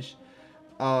edge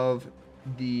of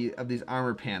these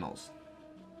armor panels.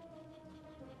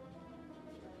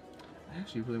 I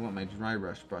actually really want my dry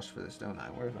brush for this, don't I?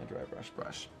 Where's my dry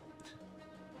brush?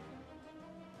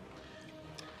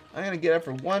 I'm gonna get up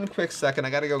for one quick second. I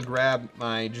gotta go grab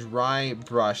my dry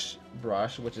brush,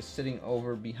 which is sitting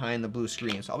over behind the blue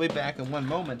screen. So I'll be back in one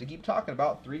moment to keep talking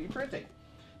about 3D printing.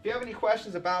 If you have any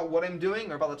questions about what I'm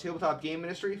doing or about the tabletop game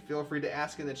industry, feel free to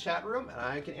ask in the chat room, and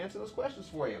I can answer those questions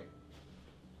for you.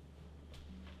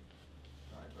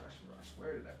 Dry brush.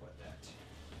 Where did I put that?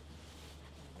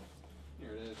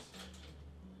 Here it is.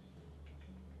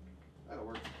 That'll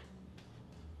work.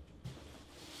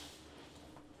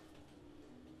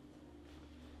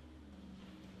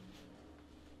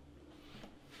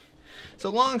 So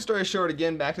long story short,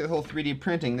 again, back to the whole 3D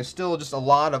printing, there's still just a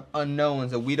lot of unknowns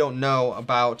that we don't know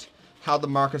about how the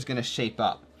market's going to shape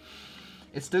up.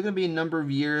 It's still going to be a number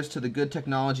of years till the good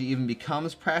technology even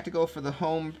becomes practical for the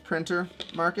home printer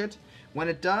market. When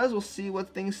it does, we'll see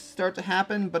what things start to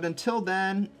happen, but until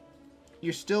then,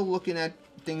 you're still looking at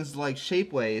things like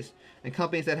Shapeways and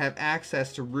companies that have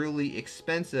access to really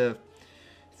expensive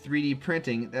 3D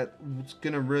printing that's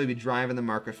going to really be driving the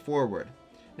market forward.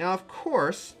 Now, of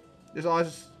course, there's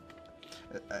always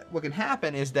what can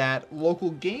happen is that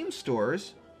local game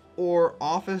stores or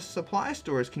office supply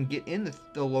stores can get in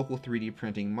the local 3D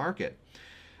printing market.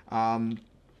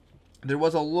 There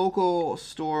was a local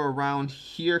store around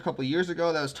here a couple years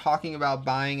ago that was talking about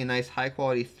buying a nice high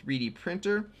quality 3D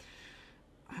printer.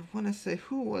 I want to say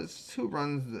who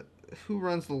runs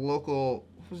the local,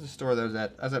 what was the store that was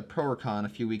at? I was at ProRecon a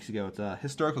few weeks ago. It's a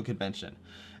historical convention.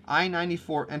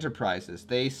 I-94 Enterprises.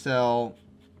 They sell,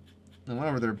 I went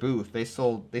over their booth. They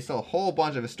sell a whole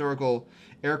bunch of historical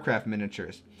aircraft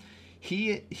miniatures.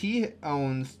 He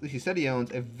said he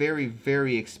owns a very,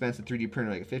 very expensive 3D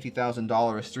printer, like a $50,000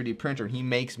 3D printer. He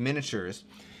makes miniatures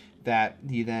that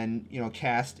he then,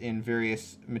 cast in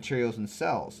various materials and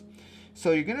sells.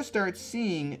 So you're going to start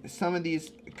seeing some of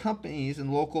these companies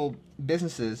and local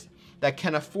businesses that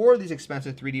can afford these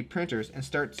expensive 3D printers and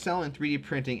start selling 3D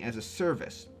printing as a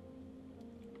service.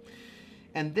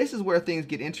 And this is where things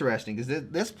get interesting, because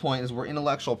this point is where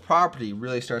intellectual property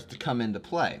really starts to come into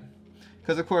play.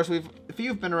 Because of course, if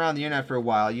you've been around the internet for a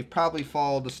while, you've probably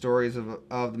followed the stories of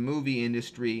the movie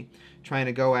industry trying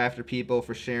to go after people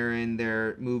for sharing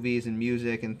their movies and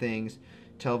music and things,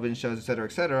 television shows,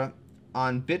 etc.,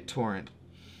 on BitTorrent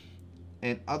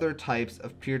and other types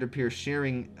of peer-to-peer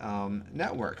sharing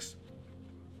networks.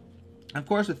 Of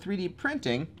course, with 3D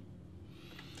printing,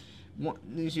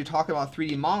 as you talk about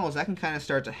 3D models, that can kind of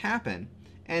start to happen.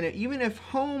 And even if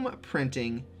home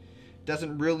printing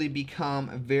doesn't really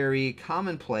become very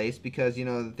commonplace, because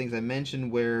the things I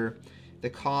mentioned where the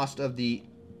cost of the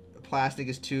plastic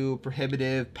is too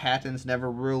prohibitive, patents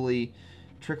never really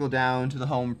trickle down to the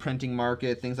home printing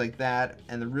market, things like that,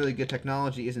 and the really good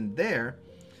technology isn't there,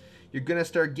 you're going to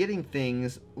start getting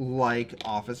things like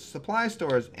office supply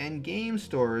stores and game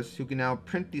stores who can now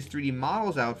print these 3D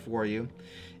models out for you.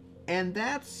 And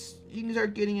you can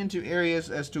start getting into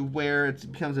areas as to where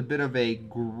it becomes a bit of a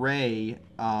gray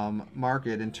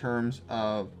market in terms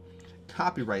of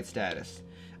copyright status.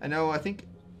 I think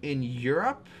in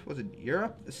Europe, was it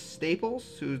Europe?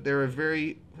 Staples, they're a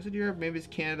very, was it Europe? Maybe it's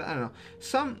Canada, I don't know.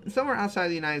 Somewhere outside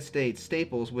the United States,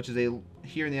 Staples, which is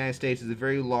here in the United States is a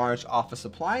very large office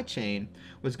supply chain,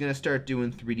 was going to start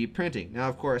doing 3D printing. Now,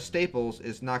 of course, Staples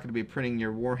is not going to be printing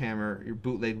your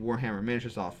bootleg Warhammer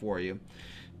miniatures off for you,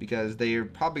 because they are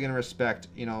probably going to respect,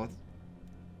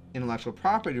 intellectual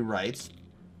property rights.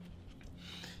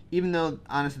 Even though,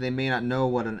 honestly, they may not know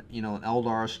what an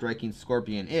Eldar striking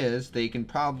Scorpion is, they can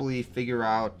probably figure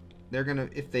out,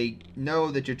 if they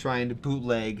know that you're trying to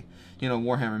bootleg,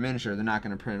 Warhammer miniature, they're not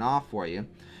going to print it off for you.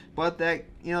 But that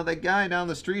guy down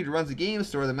the street who runs a game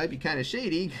store that might be kind of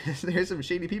shady, because there's some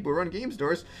shady people who run game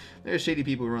stores, there's shady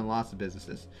people who run lots of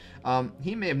businesses.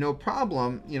 He may have no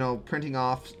problem, printing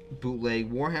off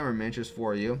bootleg Warhammer miniatures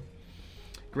for you.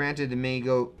 Granted, it may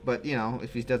go, but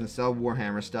if he doesn't sell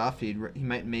Warhammer stuff, he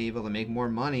may be able to make more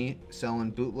money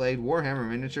selling bootleg Warhammer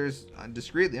miniatures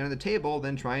discreetly under the table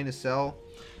than trying to sell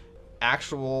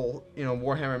actual,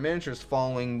 Warhammer miniatures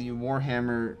following the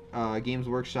Warhammer Games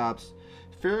Workshop's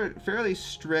fairly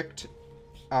strict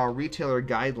retailer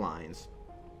guidelines.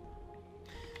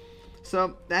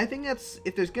 So I think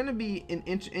if there's going to be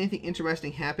anything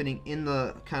interesting happening in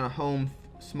the kind of home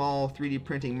small 3D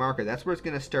printing market, that's where it's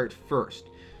going to start first.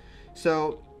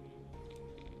 So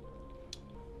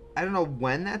I don't know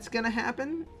when that's going to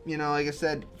happen. Like I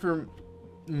said, for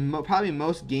probably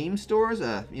most game stores,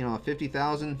 a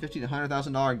 $50,000 to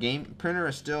 $100,000 game printer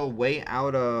is still way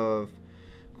out of,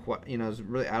 is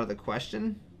really out of the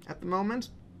question at the moment.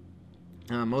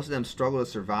 Most of them struggle to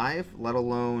survive, let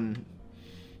alone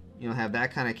have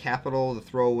that kind of capital to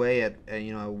throw away at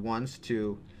once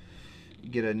to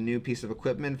get a new piece of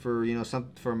equipment for, you know,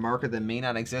 for a market that may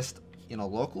not exist, you know,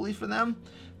 locally for them.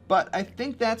 But I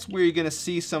think that's where you're going to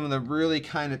see some of the really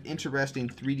kind of interesting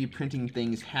 3D printing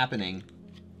things happening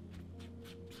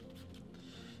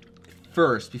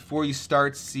first, before you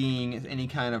start seeing any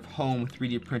kind of home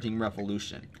 3D printing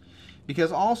revolution.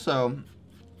 Because also,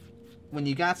 when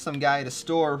you got some guy at a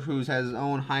store who has his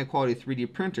own high quality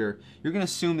 3D printer, you're going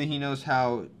to assume that he knows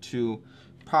how to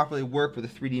properly work with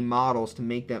the 3D models to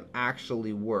make them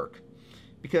actually work.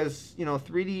 Because, you know,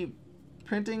 3D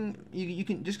printing, you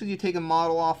can, just because you take a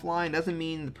model offline doesn't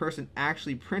mean the person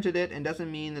actually printed it, and doesn't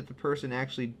mean that the person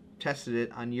actually tested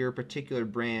it on your particular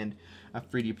brand of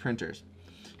 3D printers.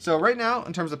 So right now,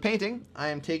 in terms of painting, I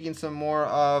am taking some more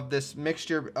of this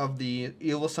mixture of the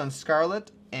Evil Sun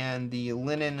Scarlet and the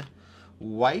Linen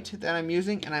White that I'm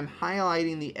using, and I'm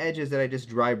highlighting the edges that I just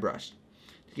dry brushed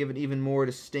to give it even more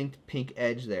distinct pink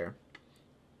edge there.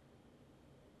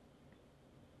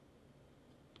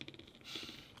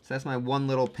 So that's my one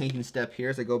little painting step here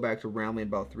as I go back to rambling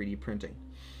about 3D printing.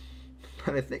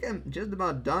 But I think I'm just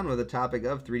about done with the topic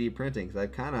of 3D printing, because I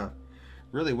kind of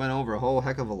really went over a whole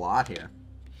heck of a lot here.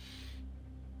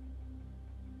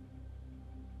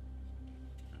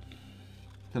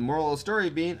 The moral of the story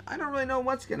being, I don't really know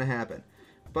what's going to happen.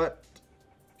 But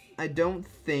I don't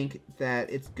think that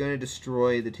it's going to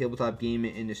destroy the tabletop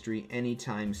gaming industry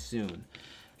anytime soon.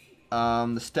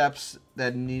 The steps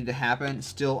that need to happen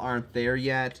still aren't there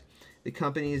yet. The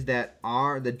companies that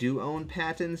do own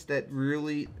patents, that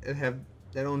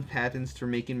own patents for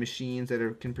making machines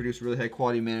that can produce really high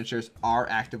quality miniatures, are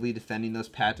actively defending those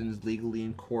patents legally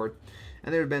in court.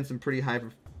 And there have been some pretty high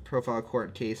profile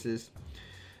court cases.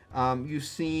 You've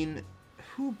seen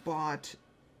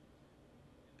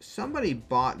somebody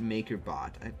bought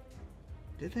MakerBot.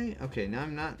 Did they? Okay, now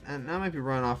I might be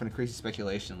running off into crazy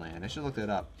speculation land. I should look that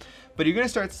up. But you're going to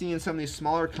start seeing some of these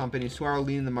smaller companies who are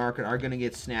leading the market are going to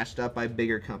get snatched up by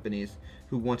bigger companies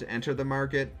who want to enter the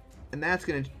market. And that's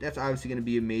obviously going to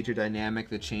be a major dynamic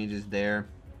that changes there.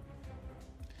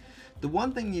 The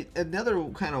one thing, another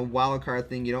kind of wild card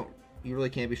thing you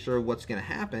really can't be sure what's going to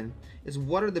happen is,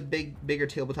 what are the bigger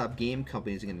tabletop game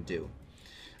companies going to do?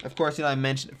 Of course, you know, I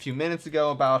mentioned a few minutes ago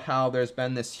about how there's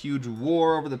been this huge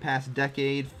war over the past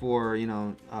decade for, you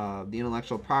know, the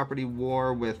intellectual property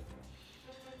war with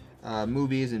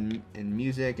movies and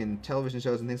music and television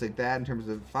shows and things like that in terms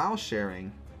of file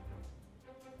sharing.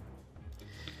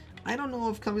 I don't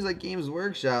know if companies like Games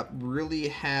Workshop really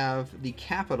have the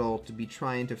capital to be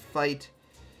trying to fight,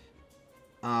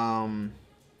 a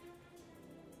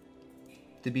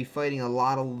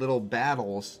lot of little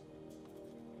battles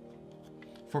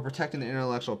for protecting the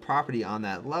intellectual property on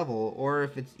that level, or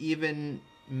if it's even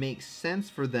makes sense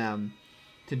for them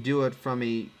to do it from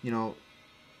a, you know,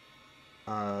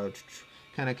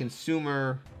 kind of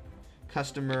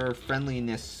customer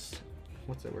friendliness.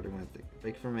 What's that word I want to think?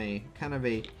 Like from a kind of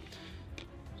a,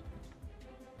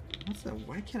 what's that?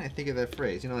 Why can't I think of that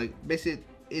phrase? You know, like basically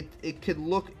it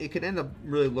could end up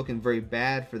really looking very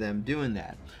bad for them doing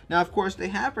that. Now, of course, they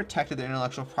have protected their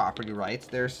intellectual property rights.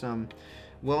 There's some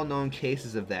well-known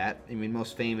cases of that. I mean,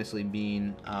 most famously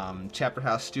being Chapter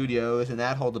House Studios and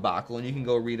that whole debacle. And you can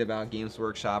go read about Games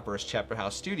Workshop versus Chapter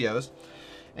House Studios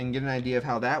and get an idea of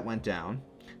how that went down.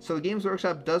 So Games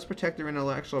Workshop does protect their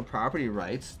intellectual property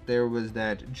rights. There was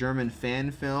that German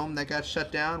fan film that got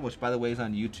shut down, which, by the way, is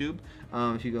on YouTube,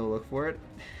 if you go look for it.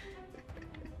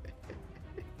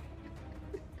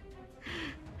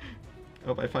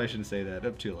 Oh, I probably shouldn't say that.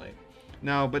 Up too late.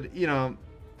 No, but, you know,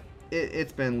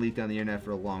 it's been leaked on the internet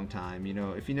for a long time. You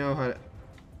know, if you know how to,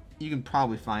 you can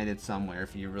probably find it somewhere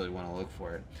if you really want to look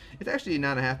for it. It's actually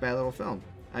not a half bad little film.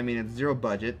 I mean, it's zero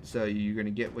budget, so you're going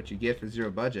to get what you get for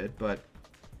zero budget, but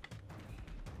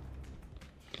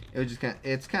it was just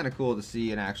it's kind of cool to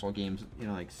see an actual game, you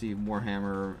know, like see a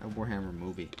Warhammer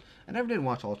movie. I never did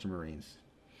watch Ultramarines.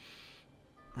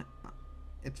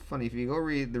 It's funny, if you go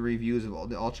read the reviews of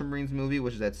the Ultramarines movie,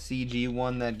 which is that CG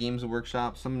one that Games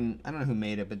Workshop, I don't know who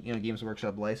made it, but, you know, Games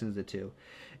Workshop licensed it to.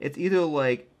 It's either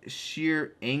like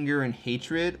sheer anger and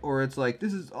hatred, or it's like,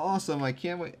 this is awesome, I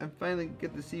can't wait, I finally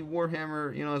get to see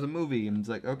Warhammer, you know, as a movie. And it's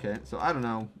like, okay, so I don't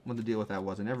know what the deal with that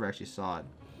was. I never actually saw it.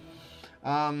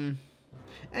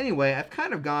 Anyway, I've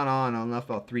kind of gone on enough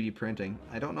about 3D printing.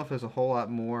 I don't know if there's a whole lot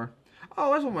more.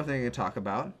 Oh, there's one more thing I can talk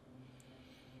about.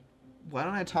 Why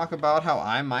don't I talk about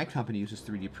how my company uses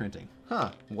 3D printing?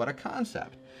 Huh, what a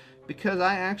concept. Because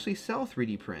I actually sell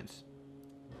 3D prints.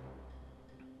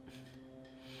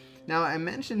 Now, I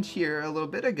mentioned here a little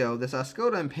bit ago this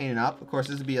Oscoda I'm painting up. Of course,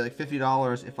 this would be like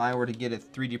 $50 if I were to get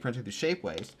it 3D printed through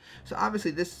Shapeways. So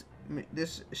obviously this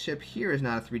this ship here is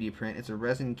not a 3D print. It's a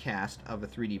resin cast of a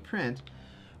 3D print.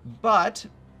 But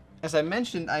as I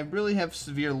mentioned, I really have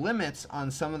severe limits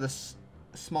on some of the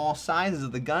small sizes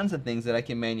of the guns and things that I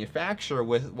can manufacture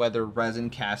with whether resin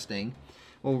casting.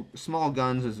 Well, small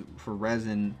guns is for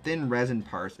resin, thin resin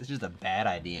parts. It's just a bad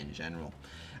idea in general.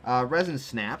 Resin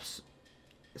snaps.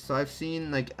 So I've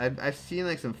seen like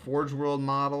some Forge World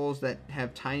models that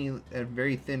have tiny,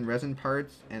 very thin resin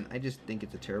parts, and I just think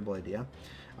it's a terrible idea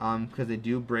because they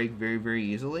do break very, very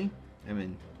easily. I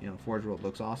mean, you know, Forge World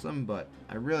looks awesome, but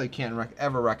I really can't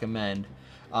ever recommend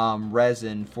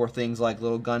resin for things like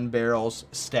little gun barrels,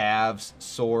 staves,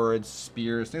 swords,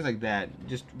 spears, things like that.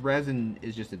 Just resin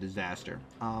is just a disaster.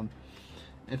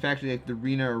 In fact, like the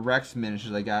Rena Rex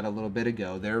miniatures I got a little bit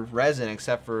ago, they're resin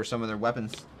except for some of their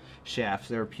weapons shafts.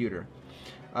 They're pewter.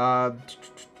 But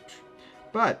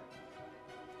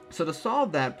so to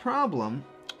solve that problem,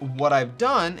 what I've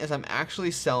done is I'm actually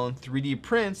selling 3D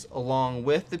prints along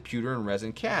with the pewter and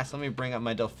resin cast. Let me bring up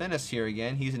my Delphinus here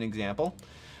again. He's an example.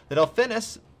 The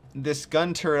Delphinus, this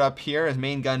gun turret up here, his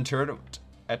main gun turret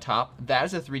at top, that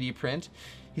is a 3D print.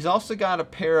 He's also got a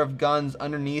pair of guns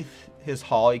underneath his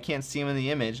hull. You can't see them in the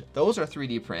image. Those are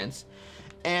 3D prints.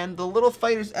 And the little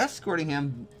fighters escorting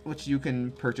him, which you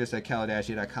can purchase at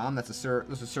Kalidasia.com, those are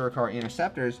Suricar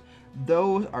Interceptors,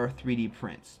 those are 3D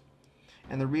prints.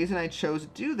 And the reason I chose to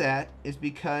do that is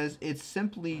because it's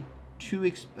simply too,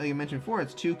 like I mentioned before,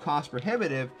 it's too cost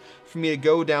prohibitive for me to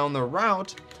go down the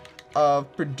route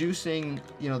of producing,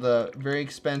 you know, the very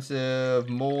expensive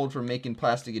mold for making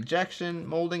plastic injection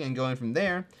molding and going from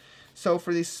there. So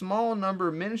for these small number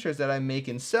of miniatures that I make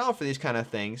and sell for these kind of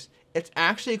things, it's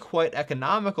actually quite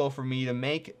economical for me to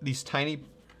make these tiny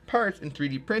parts in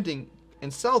 3D printing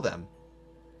and sell them.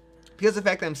 Because of the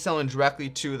fact that I'm selling directly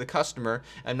to the customer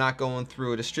and not going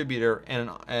through a distributor and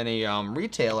a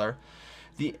retailer,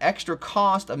 the extra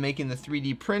cost of making the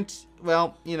 3D print,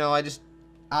 well, you know, I just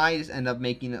end up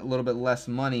making a little bit less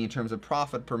money in terms of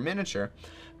profit per miniature.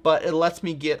 But it lets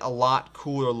me get a lot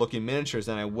cooler looking miniatures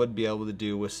than I would be able to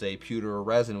do with, say, pewter or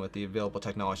resin with the available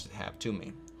technologies that have to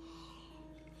me.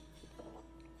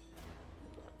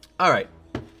 Alright.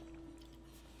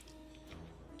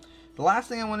 The last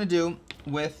thing I want to do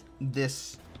with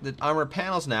the armor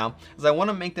panels now is I want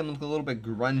to make them look a little bit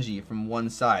grungy from one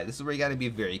side. This is where you got to be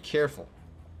very careful.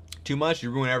 Too much,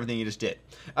 you ruin everything you just did.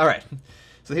 Alright.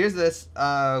 So here's this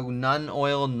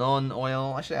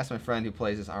non-oil. I should ask my friend who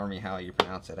plays this army how you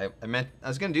pronounce it. I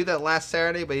was going to do that last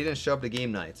Saturday, but he didn't show up to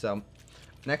game night. So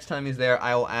next time he's there,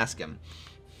 I will ask him.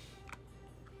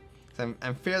 So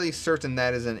I'm fairly certain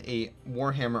that is a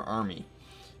Warhammer army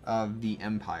of the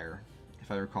Empire,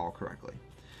 if I recall correctly.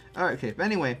 Alright, okay, but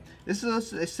anyway, this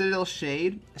is a Citadel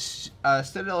Shade.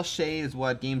 Citadel Shade is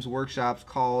what Games Workshop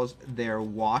calls their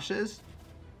washes.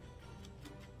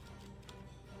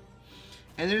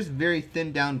 And there's very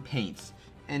thin down paints.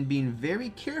 And being very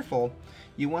careful,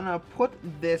 you want to put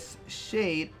this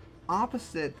shade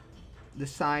opposite the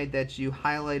side that you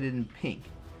highlighted in pink.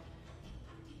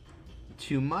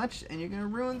 Too much and you're going to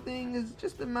ruin things,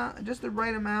 just the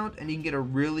right amount, and you can get a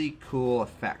really cool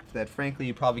effect that frankly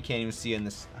you probably can't even see on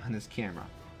this camera.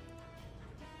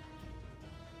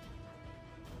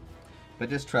 But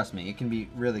just trust me, it can be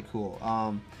really cool.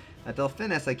 That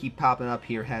Delphinus I keep popping up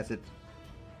here has it.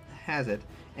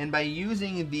 And by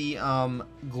using the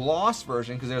gloss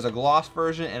version, because there's a gloss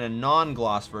version and a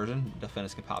non-gloss version,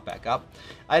 Delphinus can pop back up.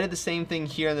 I did the same thing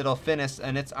here in the Delphinus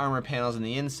and its armor panels on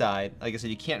the inside. Like I said,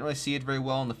 you can't really see it very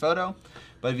well in the photo,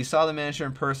 but if you saw the miniature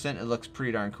in person, it looks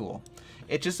pretty darn cool.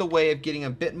 It's just a way of getting a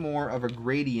bit more of a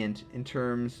gradient in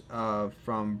terms of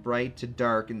from bright to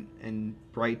dark and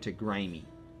bright to grimy.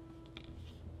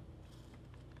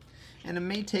 And it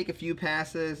may take a few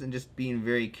passes and just being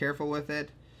very careful with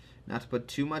it. Not to put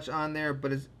too much on there,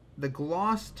 but it's the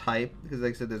gloss type, because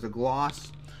like I said, there's a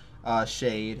gloss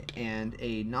shade and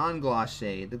a non-gloss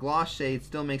shade. The gloss shade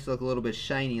still makes it look a little bit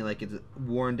shiny, like it's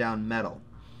worn down metal.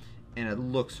 And it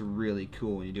looks really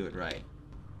cool when you do it right.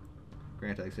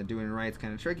 Granted, like I said, doing it right is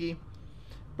kind of tricky,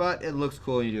 but it looks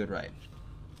cool when you do it right.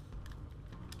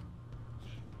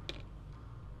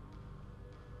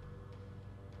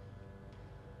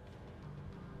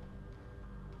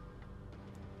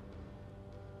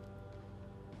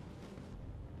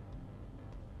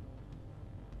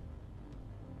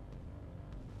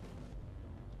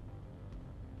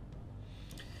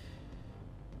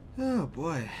 Oh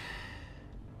boy,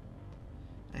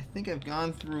 I think I've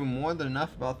gone through more than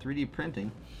enough about 3D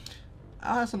printing.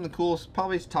 I'll have something cool,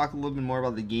 probably talk a little bit more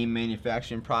about the game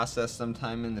manufacturing process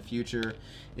sometime in the future.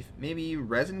 If maybe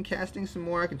resin casting some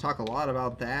more, I can talk a lot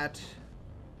about that.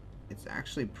 it's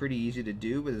actually pretty easy to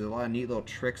do, but there's a lot of neat little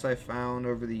tricks I found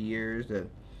over the years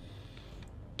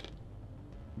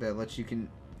that lets you can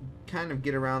kind of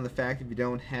get around the fact if you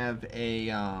don't have a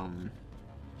a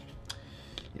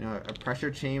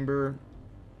pressure chamber,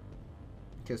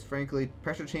 because frankly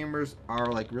pressure chambers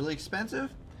are like really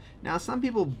expensive. Now some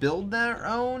people build their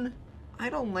own. I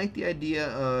don't like the idea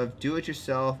of do it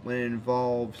yourself when it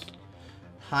involves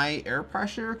high air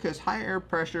pressure, because high air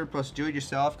pressure plus do it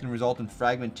yourself can result in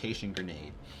fragmentation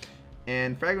grenade,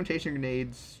 and fragmentation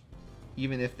grenades,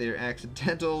 even if they're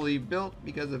accidentally built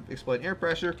because of exploiting air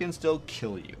pressure, can still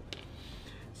kill you.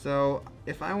 So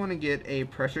if I want to get a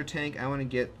pressure tank, I want to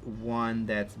get one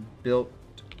that's built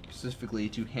specifically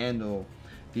to handle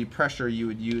the pressure you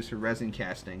would use for resin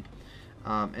casting,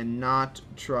 and not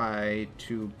try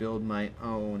to build my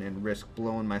own and risk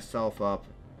blowing myself up,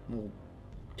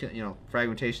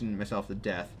 fragmentation myself to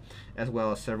death, as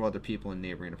well as several other people in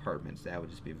neighboring apartments. That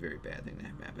would just be a very bad thing to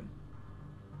have happen.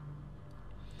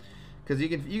 Because you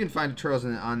can find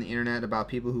tutorials on the internet about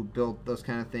people who built those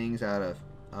kind of things out of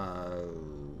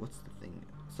what's the thing?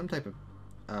 Some type of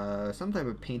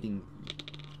painting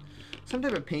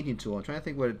tool. I'm trying to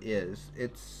think what it is.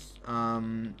 It's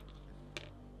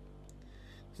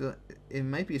so it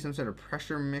might be some sort of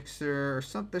pressure mixer or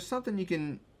something. There's something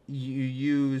you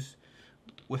use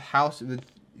with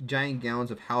giant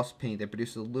gallons of house paint that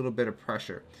produces a little bit of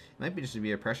pressure. It might be just to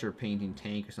be a pressure painting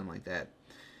tank or something like that.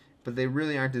 But they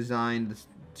really aren't designed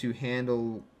to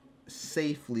handle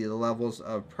safely the levels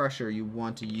of pressure you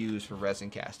want to use for resin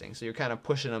casting. So you're kind of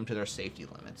pushing them to their safety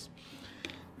limits,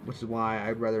 which is why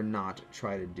I'd rather not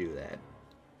try to do that.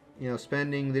 The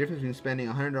difference between spending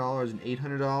 $100 and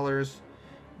 $800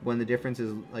 when the difference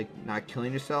is like not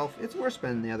killing yourself, it's worth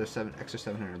spending the other extra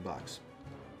 $700 bucks.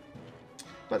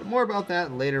 But more about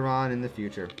that later on in the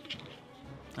future.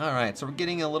 All right, so we're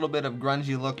getting a little bit of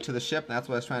grungy look to the ship. That's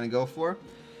what I was trying to go for.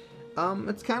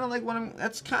 It's kind of like what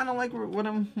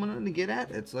I'm wanting to get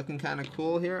at. It's looking kind of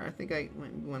cool here. I think I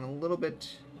went a little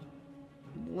bit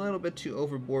too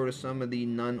overboard with some of the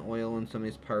non-oil in some of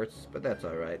these parts, but that's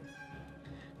all right.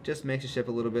 Just makes the ship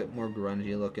a little bit more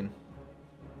grungy looking.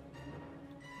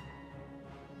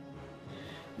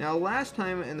 Now, last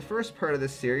time in the first part of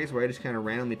this series, where I just kind of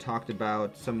randomly talked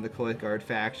about some of the Coast Guard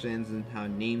factions and how I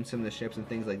named some of the ships and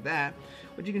things like that,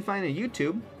 which you can find on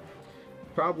YouTube.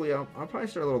 I'll probably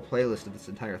start a little playlist of this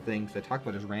entire thing, because I talk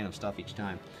about just random stuff each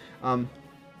time.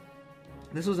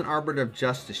 This was an Arbiter of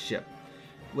Justice ship,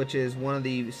 which is one of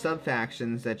the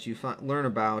sub-factions that you learn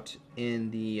about in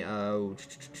the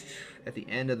at the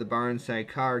end of the Barnside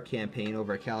Car campaign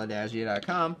over at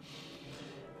Kalidasia.com.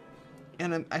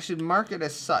 And I should mark it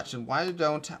as such. And why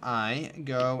don't I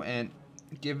go and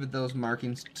give those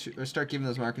markings or start giving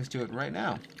those markings to it right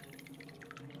now?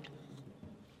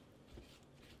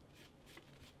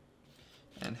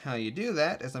 And how you do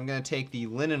that is I'm going to take the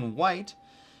linen white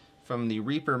from the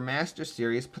Reaper Master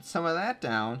series, put some of that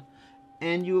down,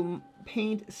 and you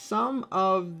paint some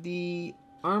of the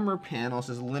armor panels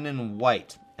as linen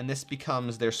white. And this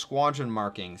becomes their squadron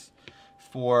markings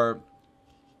for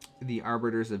the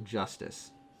Arbiters of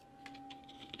Justice.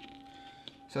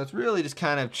 So it's really just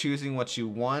kind of choosing what you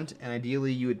want, and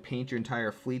ideally you would paint your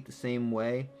entire fleet the same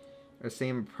way, or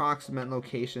same approximate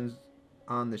locations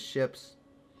on the ships.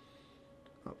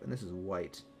 Oh, and this is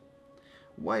white.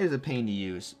 White is a pain to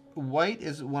use. White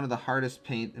is one of the hardest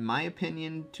paint, in my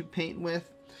opinion, to paint with.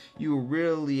 You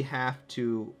really have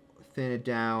to thin it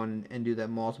down and do that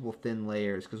multiple thin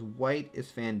layers, because white is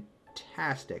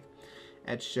fantastic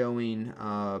at showing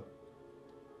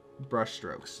brush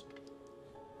strokes.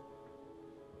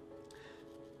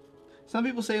 Some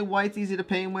people say white's easy to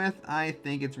paint with. I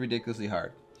think it's ridiculously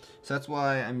hard. So that's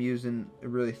why I'm using a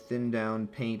really thin down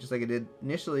paint, just like I did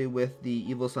initially with the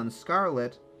Evil Sun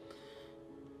Scarlet.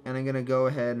 And I'm gonna go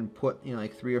ahead and put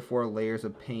like 3 or 4 layers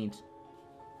of paint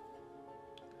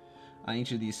on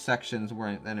each of these sections where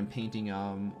I'm painting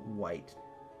white.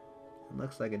 It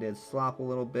looks like I did slop a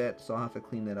little bit, so I'll have to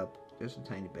clean that up just a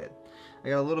tiny bit. I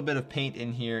got a little bit of paint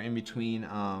in here in between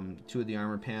 2 of the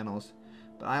armor panels,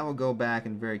 but I will go back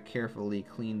and very carefully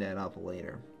clean that up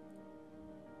later.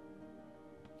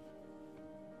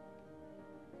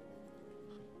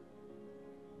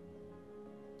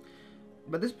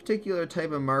 But this particular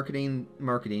type of marketing,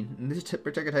 this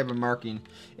particular type of marking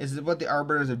is what the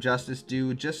Arbiters of Justice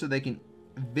do, just so they can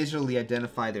visually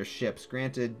identify their ships.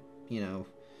 Granted,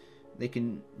 they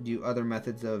can do other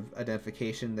methods of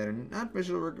identification that are not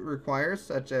visual required,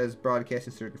 such as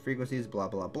broadcasting certain frequencies, blah,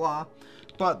 blah, blah.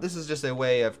 But this is just a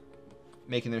way of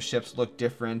making their ships look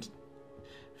different.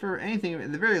 For anything,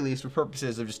 at the very least, for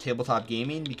purposes of just tabletop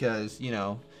gaming, because, you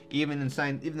even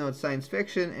though it's science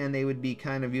fiction, and they would be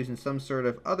kind of using some sort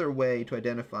of other way to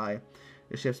identify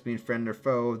the ships being friend or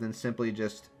foe than simply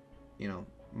just, you know,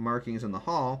 markings on the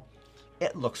hull.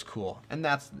 It looks cool, and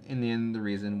that's in the end the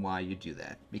reason why you do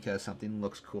that, because something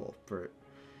looks cool because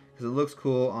it looks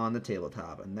cool on the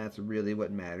tabletop, and that's really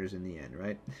what matters in the end,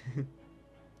 right?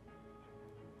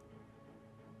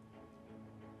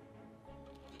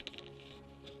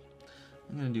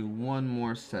 I'm going to do one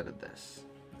more set of this.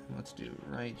 Let's do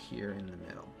right here in the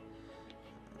middle.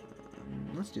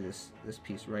 Let's do this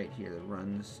piece right here that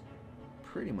runs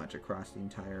pretty much across the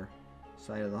entire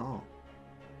side of the hull.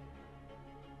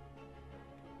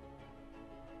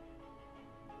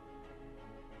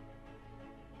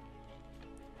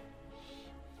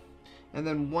 And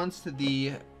then once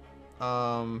the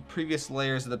previous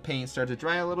layers of the paint start to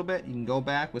dry a little bit, you can go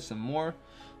back with some more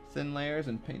thin layers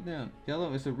and paint down.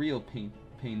 Yellow is a real paint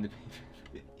to paint.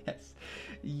 Yes.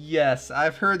 Yes,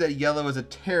 I've heard that yellow is a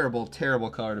terrible, terrible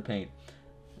color to paint.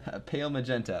 Pale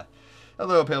magenta.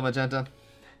 Hello, pale magenta.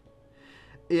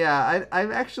 Yeah,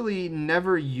 I've actually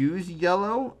never used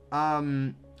yellow.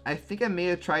 I think I may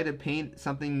have tried to paint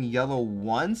something yellow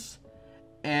once,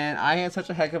 and I had such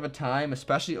a heck of a time,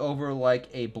 especially over like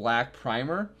a black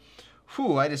primer.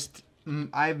 Whew,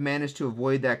 I've managed to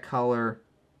avoid that color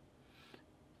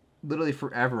literally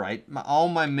forever. All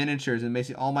my miniatures and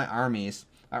basically all my armies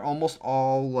are almost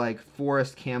all like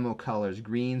forest camo colors,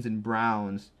 greens and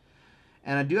browns.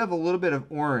 And I do have a little bit of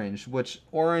orange, which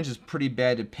orange is pretty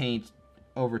bad to paint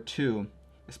over too.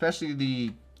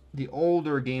 Especially the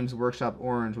older Games Workshop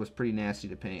orange was pretty nasty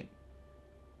to paint.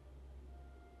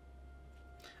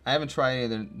 I haven't tried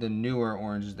any of the newer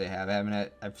oranges they have.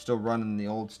 I've still running the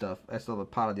old stuff. I still have a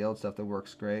pot of the old stuff that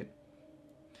works great.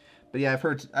 But yeah, I've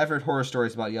heard horror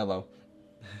stories about yellow.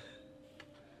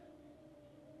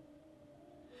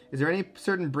 Is there any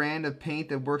certain brand of paint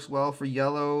that works well for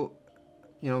yellow?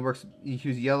 You know, you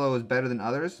use yellow is better than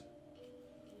others?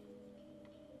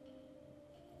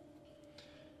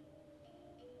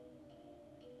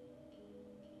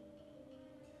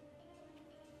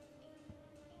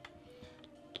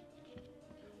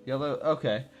 Yellow,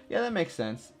 okay. Yeah, that makes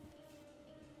sense.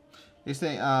 They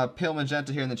say, Pale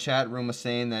Magenta here in the chat room was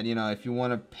saying that, you know, if you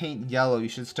want to paint yellow, you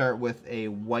should start with a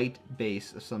white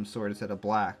base of some sort instead of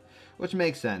black, which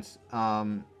makes sense.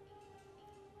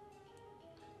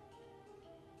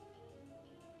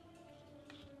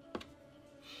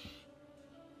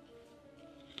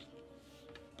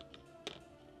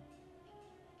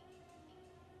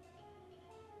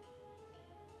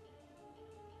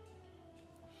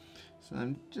 So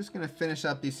I'm just going to finish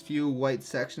up these few white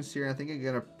sections here. I think I'm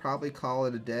going to probably call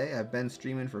it a day. I've been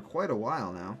streaming for quite a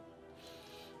while now.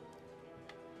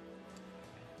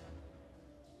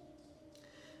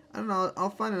 I don't know, I'll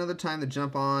find another time to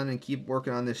jump on and keep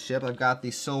working on this ship. I've got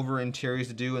the silver interiors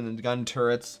to do and the gun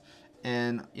turrets.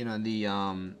 And, you know,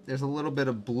 there's a little bit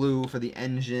of blue for the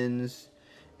engines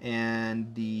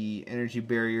and the energy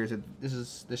barriers that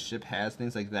this ship has,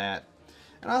 things like that.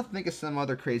 And I'll think of some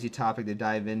other crazy topic to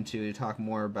dive into to talk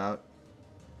more about.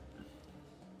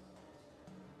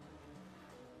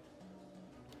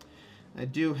 I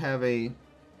do have a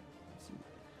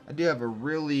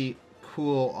really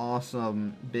cool,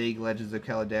 awesome, big Legends of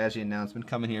Kalidasia announcement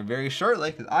coming here very shortly,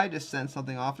 because I just sent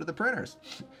something off to the printers.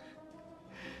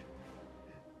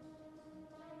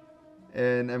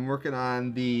 And I'm working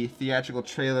on the theatrical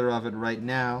trailer of it right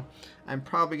now. I'm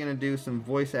probably going to do some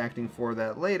voice acting for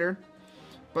that later.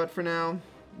 But for now,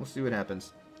 we'll see what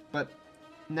happens. But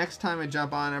next time I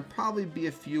jump on, it'll probably be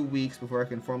a few weeks before I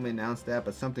can formally announce that,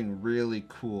 but something really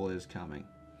cool is coming.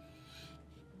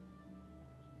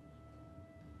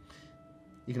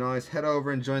 You can always head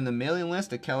over and join the mailing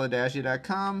list at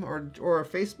Kalidasia.com or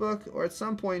Facebook, or at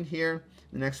some point here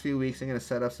in the next few weeks I'm going to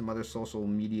set up some other social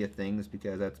media things,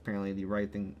 because that's apparently the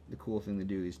right thing, the cool thing to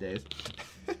do these days.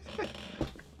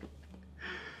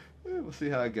 We'll see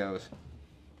how it goes.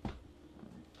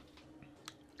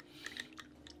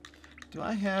 Do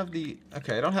I have the...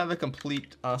 Okay, I don't have a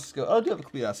complete Oscoda. Oh, I do have a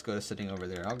complete Oscoda sitting over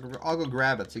there. I'll go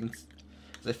grab it so you can...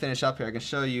 As I finish up here, I can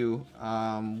show you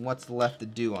what's left to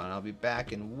do on it. I'll be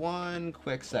back in one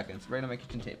quick second. It's right on my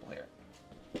kitchen table here.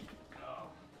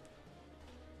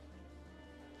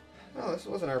 Oh, this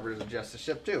was an Arbiters of Justice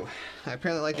ship, too. I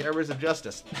apparently like the Arbiters of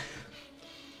Justice.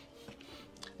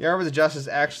 The Arbiters of Justice,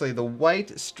 actually, the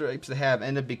white stripes they have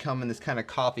end up becoming this kind of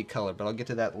coffee color, but I'll get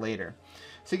to that later.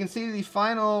 So you can see the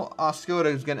final Oscoda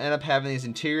is going to end up having these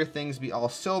interior things be all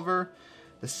silver.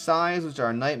 The sides, which are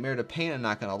a nightmare to paint, I'm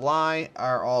not gonna lie,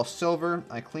 are all silver.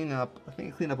 I think I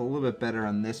clean up a little bit better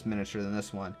on this miniature than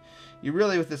this one. You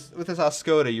really, with this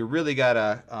Oscoda, you really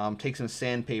gotta take some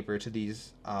sandpaper to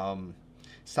these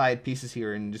side pieces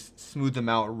here and just smooth them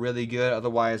out really good.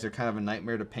 Otherwise, they're kind of a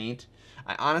nightmare to paint.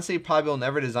 I honestly probably will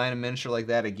never design a miniature like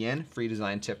that again. Free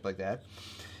design tip like that.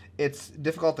 It's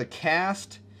difficult to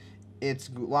cast. It's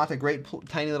lots of great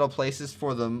tiny little places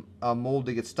for the mold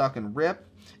to get stuck and rip.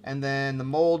 And then the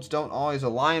molds don't always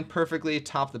align perfectly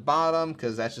top to bottom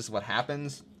because that's just what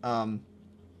happens. But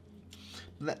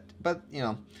you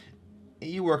know,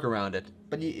 you work around it.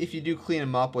 But if you do clean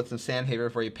them up with some sandpaper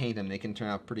before you paint them, they can turn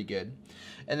out pretty good.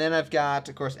 And then I've got,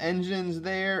 of course, engines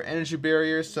there, energy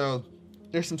barriers. So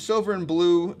there's some silver and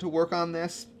blue to work on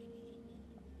this.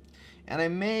 And I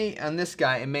may, on this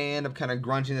guy, I may end up kind of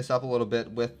grunging this up a little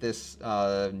bit with this,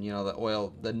 you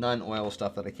know, the non-oil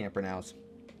stuff that I can't pronounce.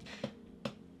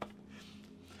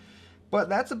 But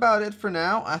that's about it for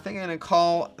now. I think I'm going to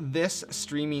call this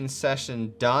streaming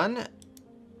session done.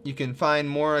 You can find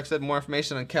more, like I said, more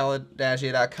information on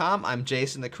Kalidasia.com. I'm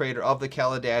Jason, the creator of the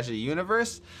Kalidasia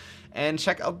universe. And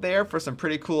check out there for some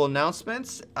pretty cool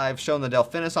announcements. I've shown the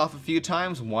Delphinus off a few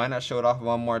times. Why not show it off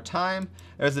one more time?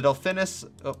 There's the Delphinus.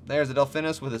 Oh, there's the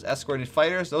Delphinus with his escorting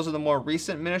fighters. Those are the more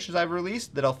recent miniatures I've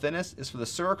released. The Delphinus is for the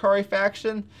Surikari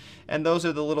faction. And those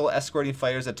are the little escorting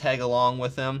fighters that tag along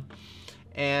with him.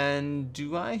 And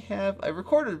I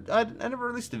never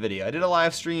released a video. I did a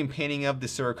live stream painting of the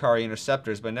Surikari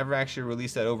interceptors, but I never actually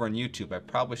released that over on YouTube. I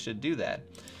probably should do that.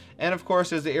 And of course,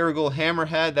 there's the Irigul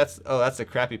hammerhead. That's a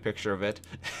crappy picture of it.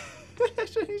 I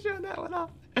should have shown that one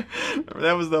off.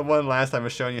 That was the one last time I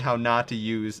was showing you how not to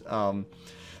use.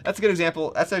 That's a good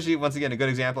example. That's actually, once again, a good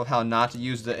example of how not to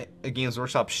use the Games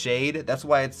Workshop shade. That's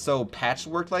why it's so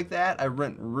patchworked like that. I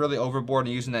went really overboard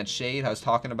in using that shade. I was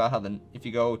talking about how if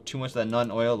you go too much of that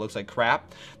non-oil, it looks like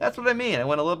crap. That's what I mean. I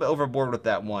went a little bit overboard with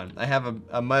that one. I have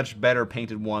a much better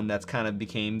painted one that's kind of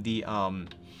became the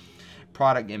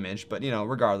product image, but you know,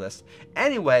 regardless.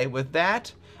 Anyway, with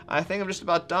that, I think I'm just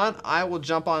about done. I will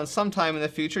jump on sometime in the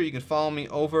future. You can follow me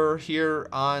over here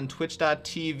on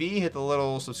twitch.tv. Hit the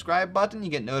little subscribe button. You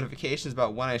get notifications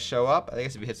about when I show up. I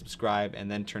guess if you hit subscribe and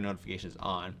then turn notifications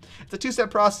on. It's a two-step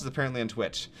process apparently on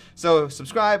Twitch. So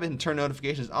subscribe and turn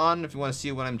notifications on if you want to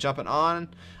see when I'm jumping on.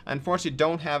 I unfortunately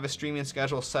don't have a streaming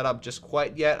schedule set up just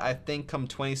quite yet. I think come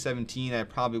 2017 I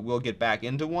probably will get back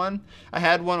into one. I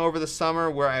had one over the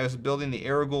summer where I was building the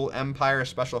Irigul Empire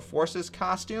Special Forces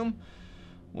costume,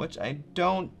 which I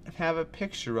don't have a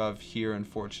picture of here,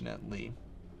 unfortunately.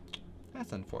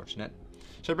 That's unfortunate.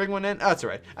 Should I bring one in? Oh, that's all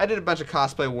right. I did a bunch of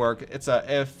cosplay work. It's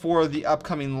for the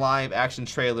upcoming live action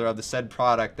trailer of the said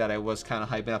product that I was kind of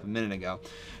hyping up a minute ago.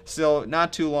 So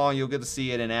not too long, you'll get to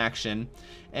see it in action.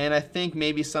 And I think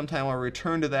maybe sometime I'll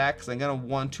return to that because I'm going to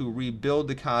want to rebuild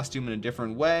the costume in a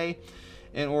different way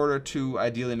in order to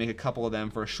ideally make a couple of them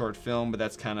for a short film, but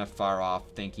that's kind of far off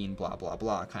thinking, blah, blah,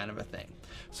 blah, kind of a thing.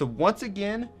 So once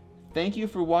again, thank you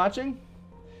for watching,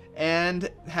 and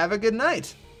have a good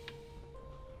night.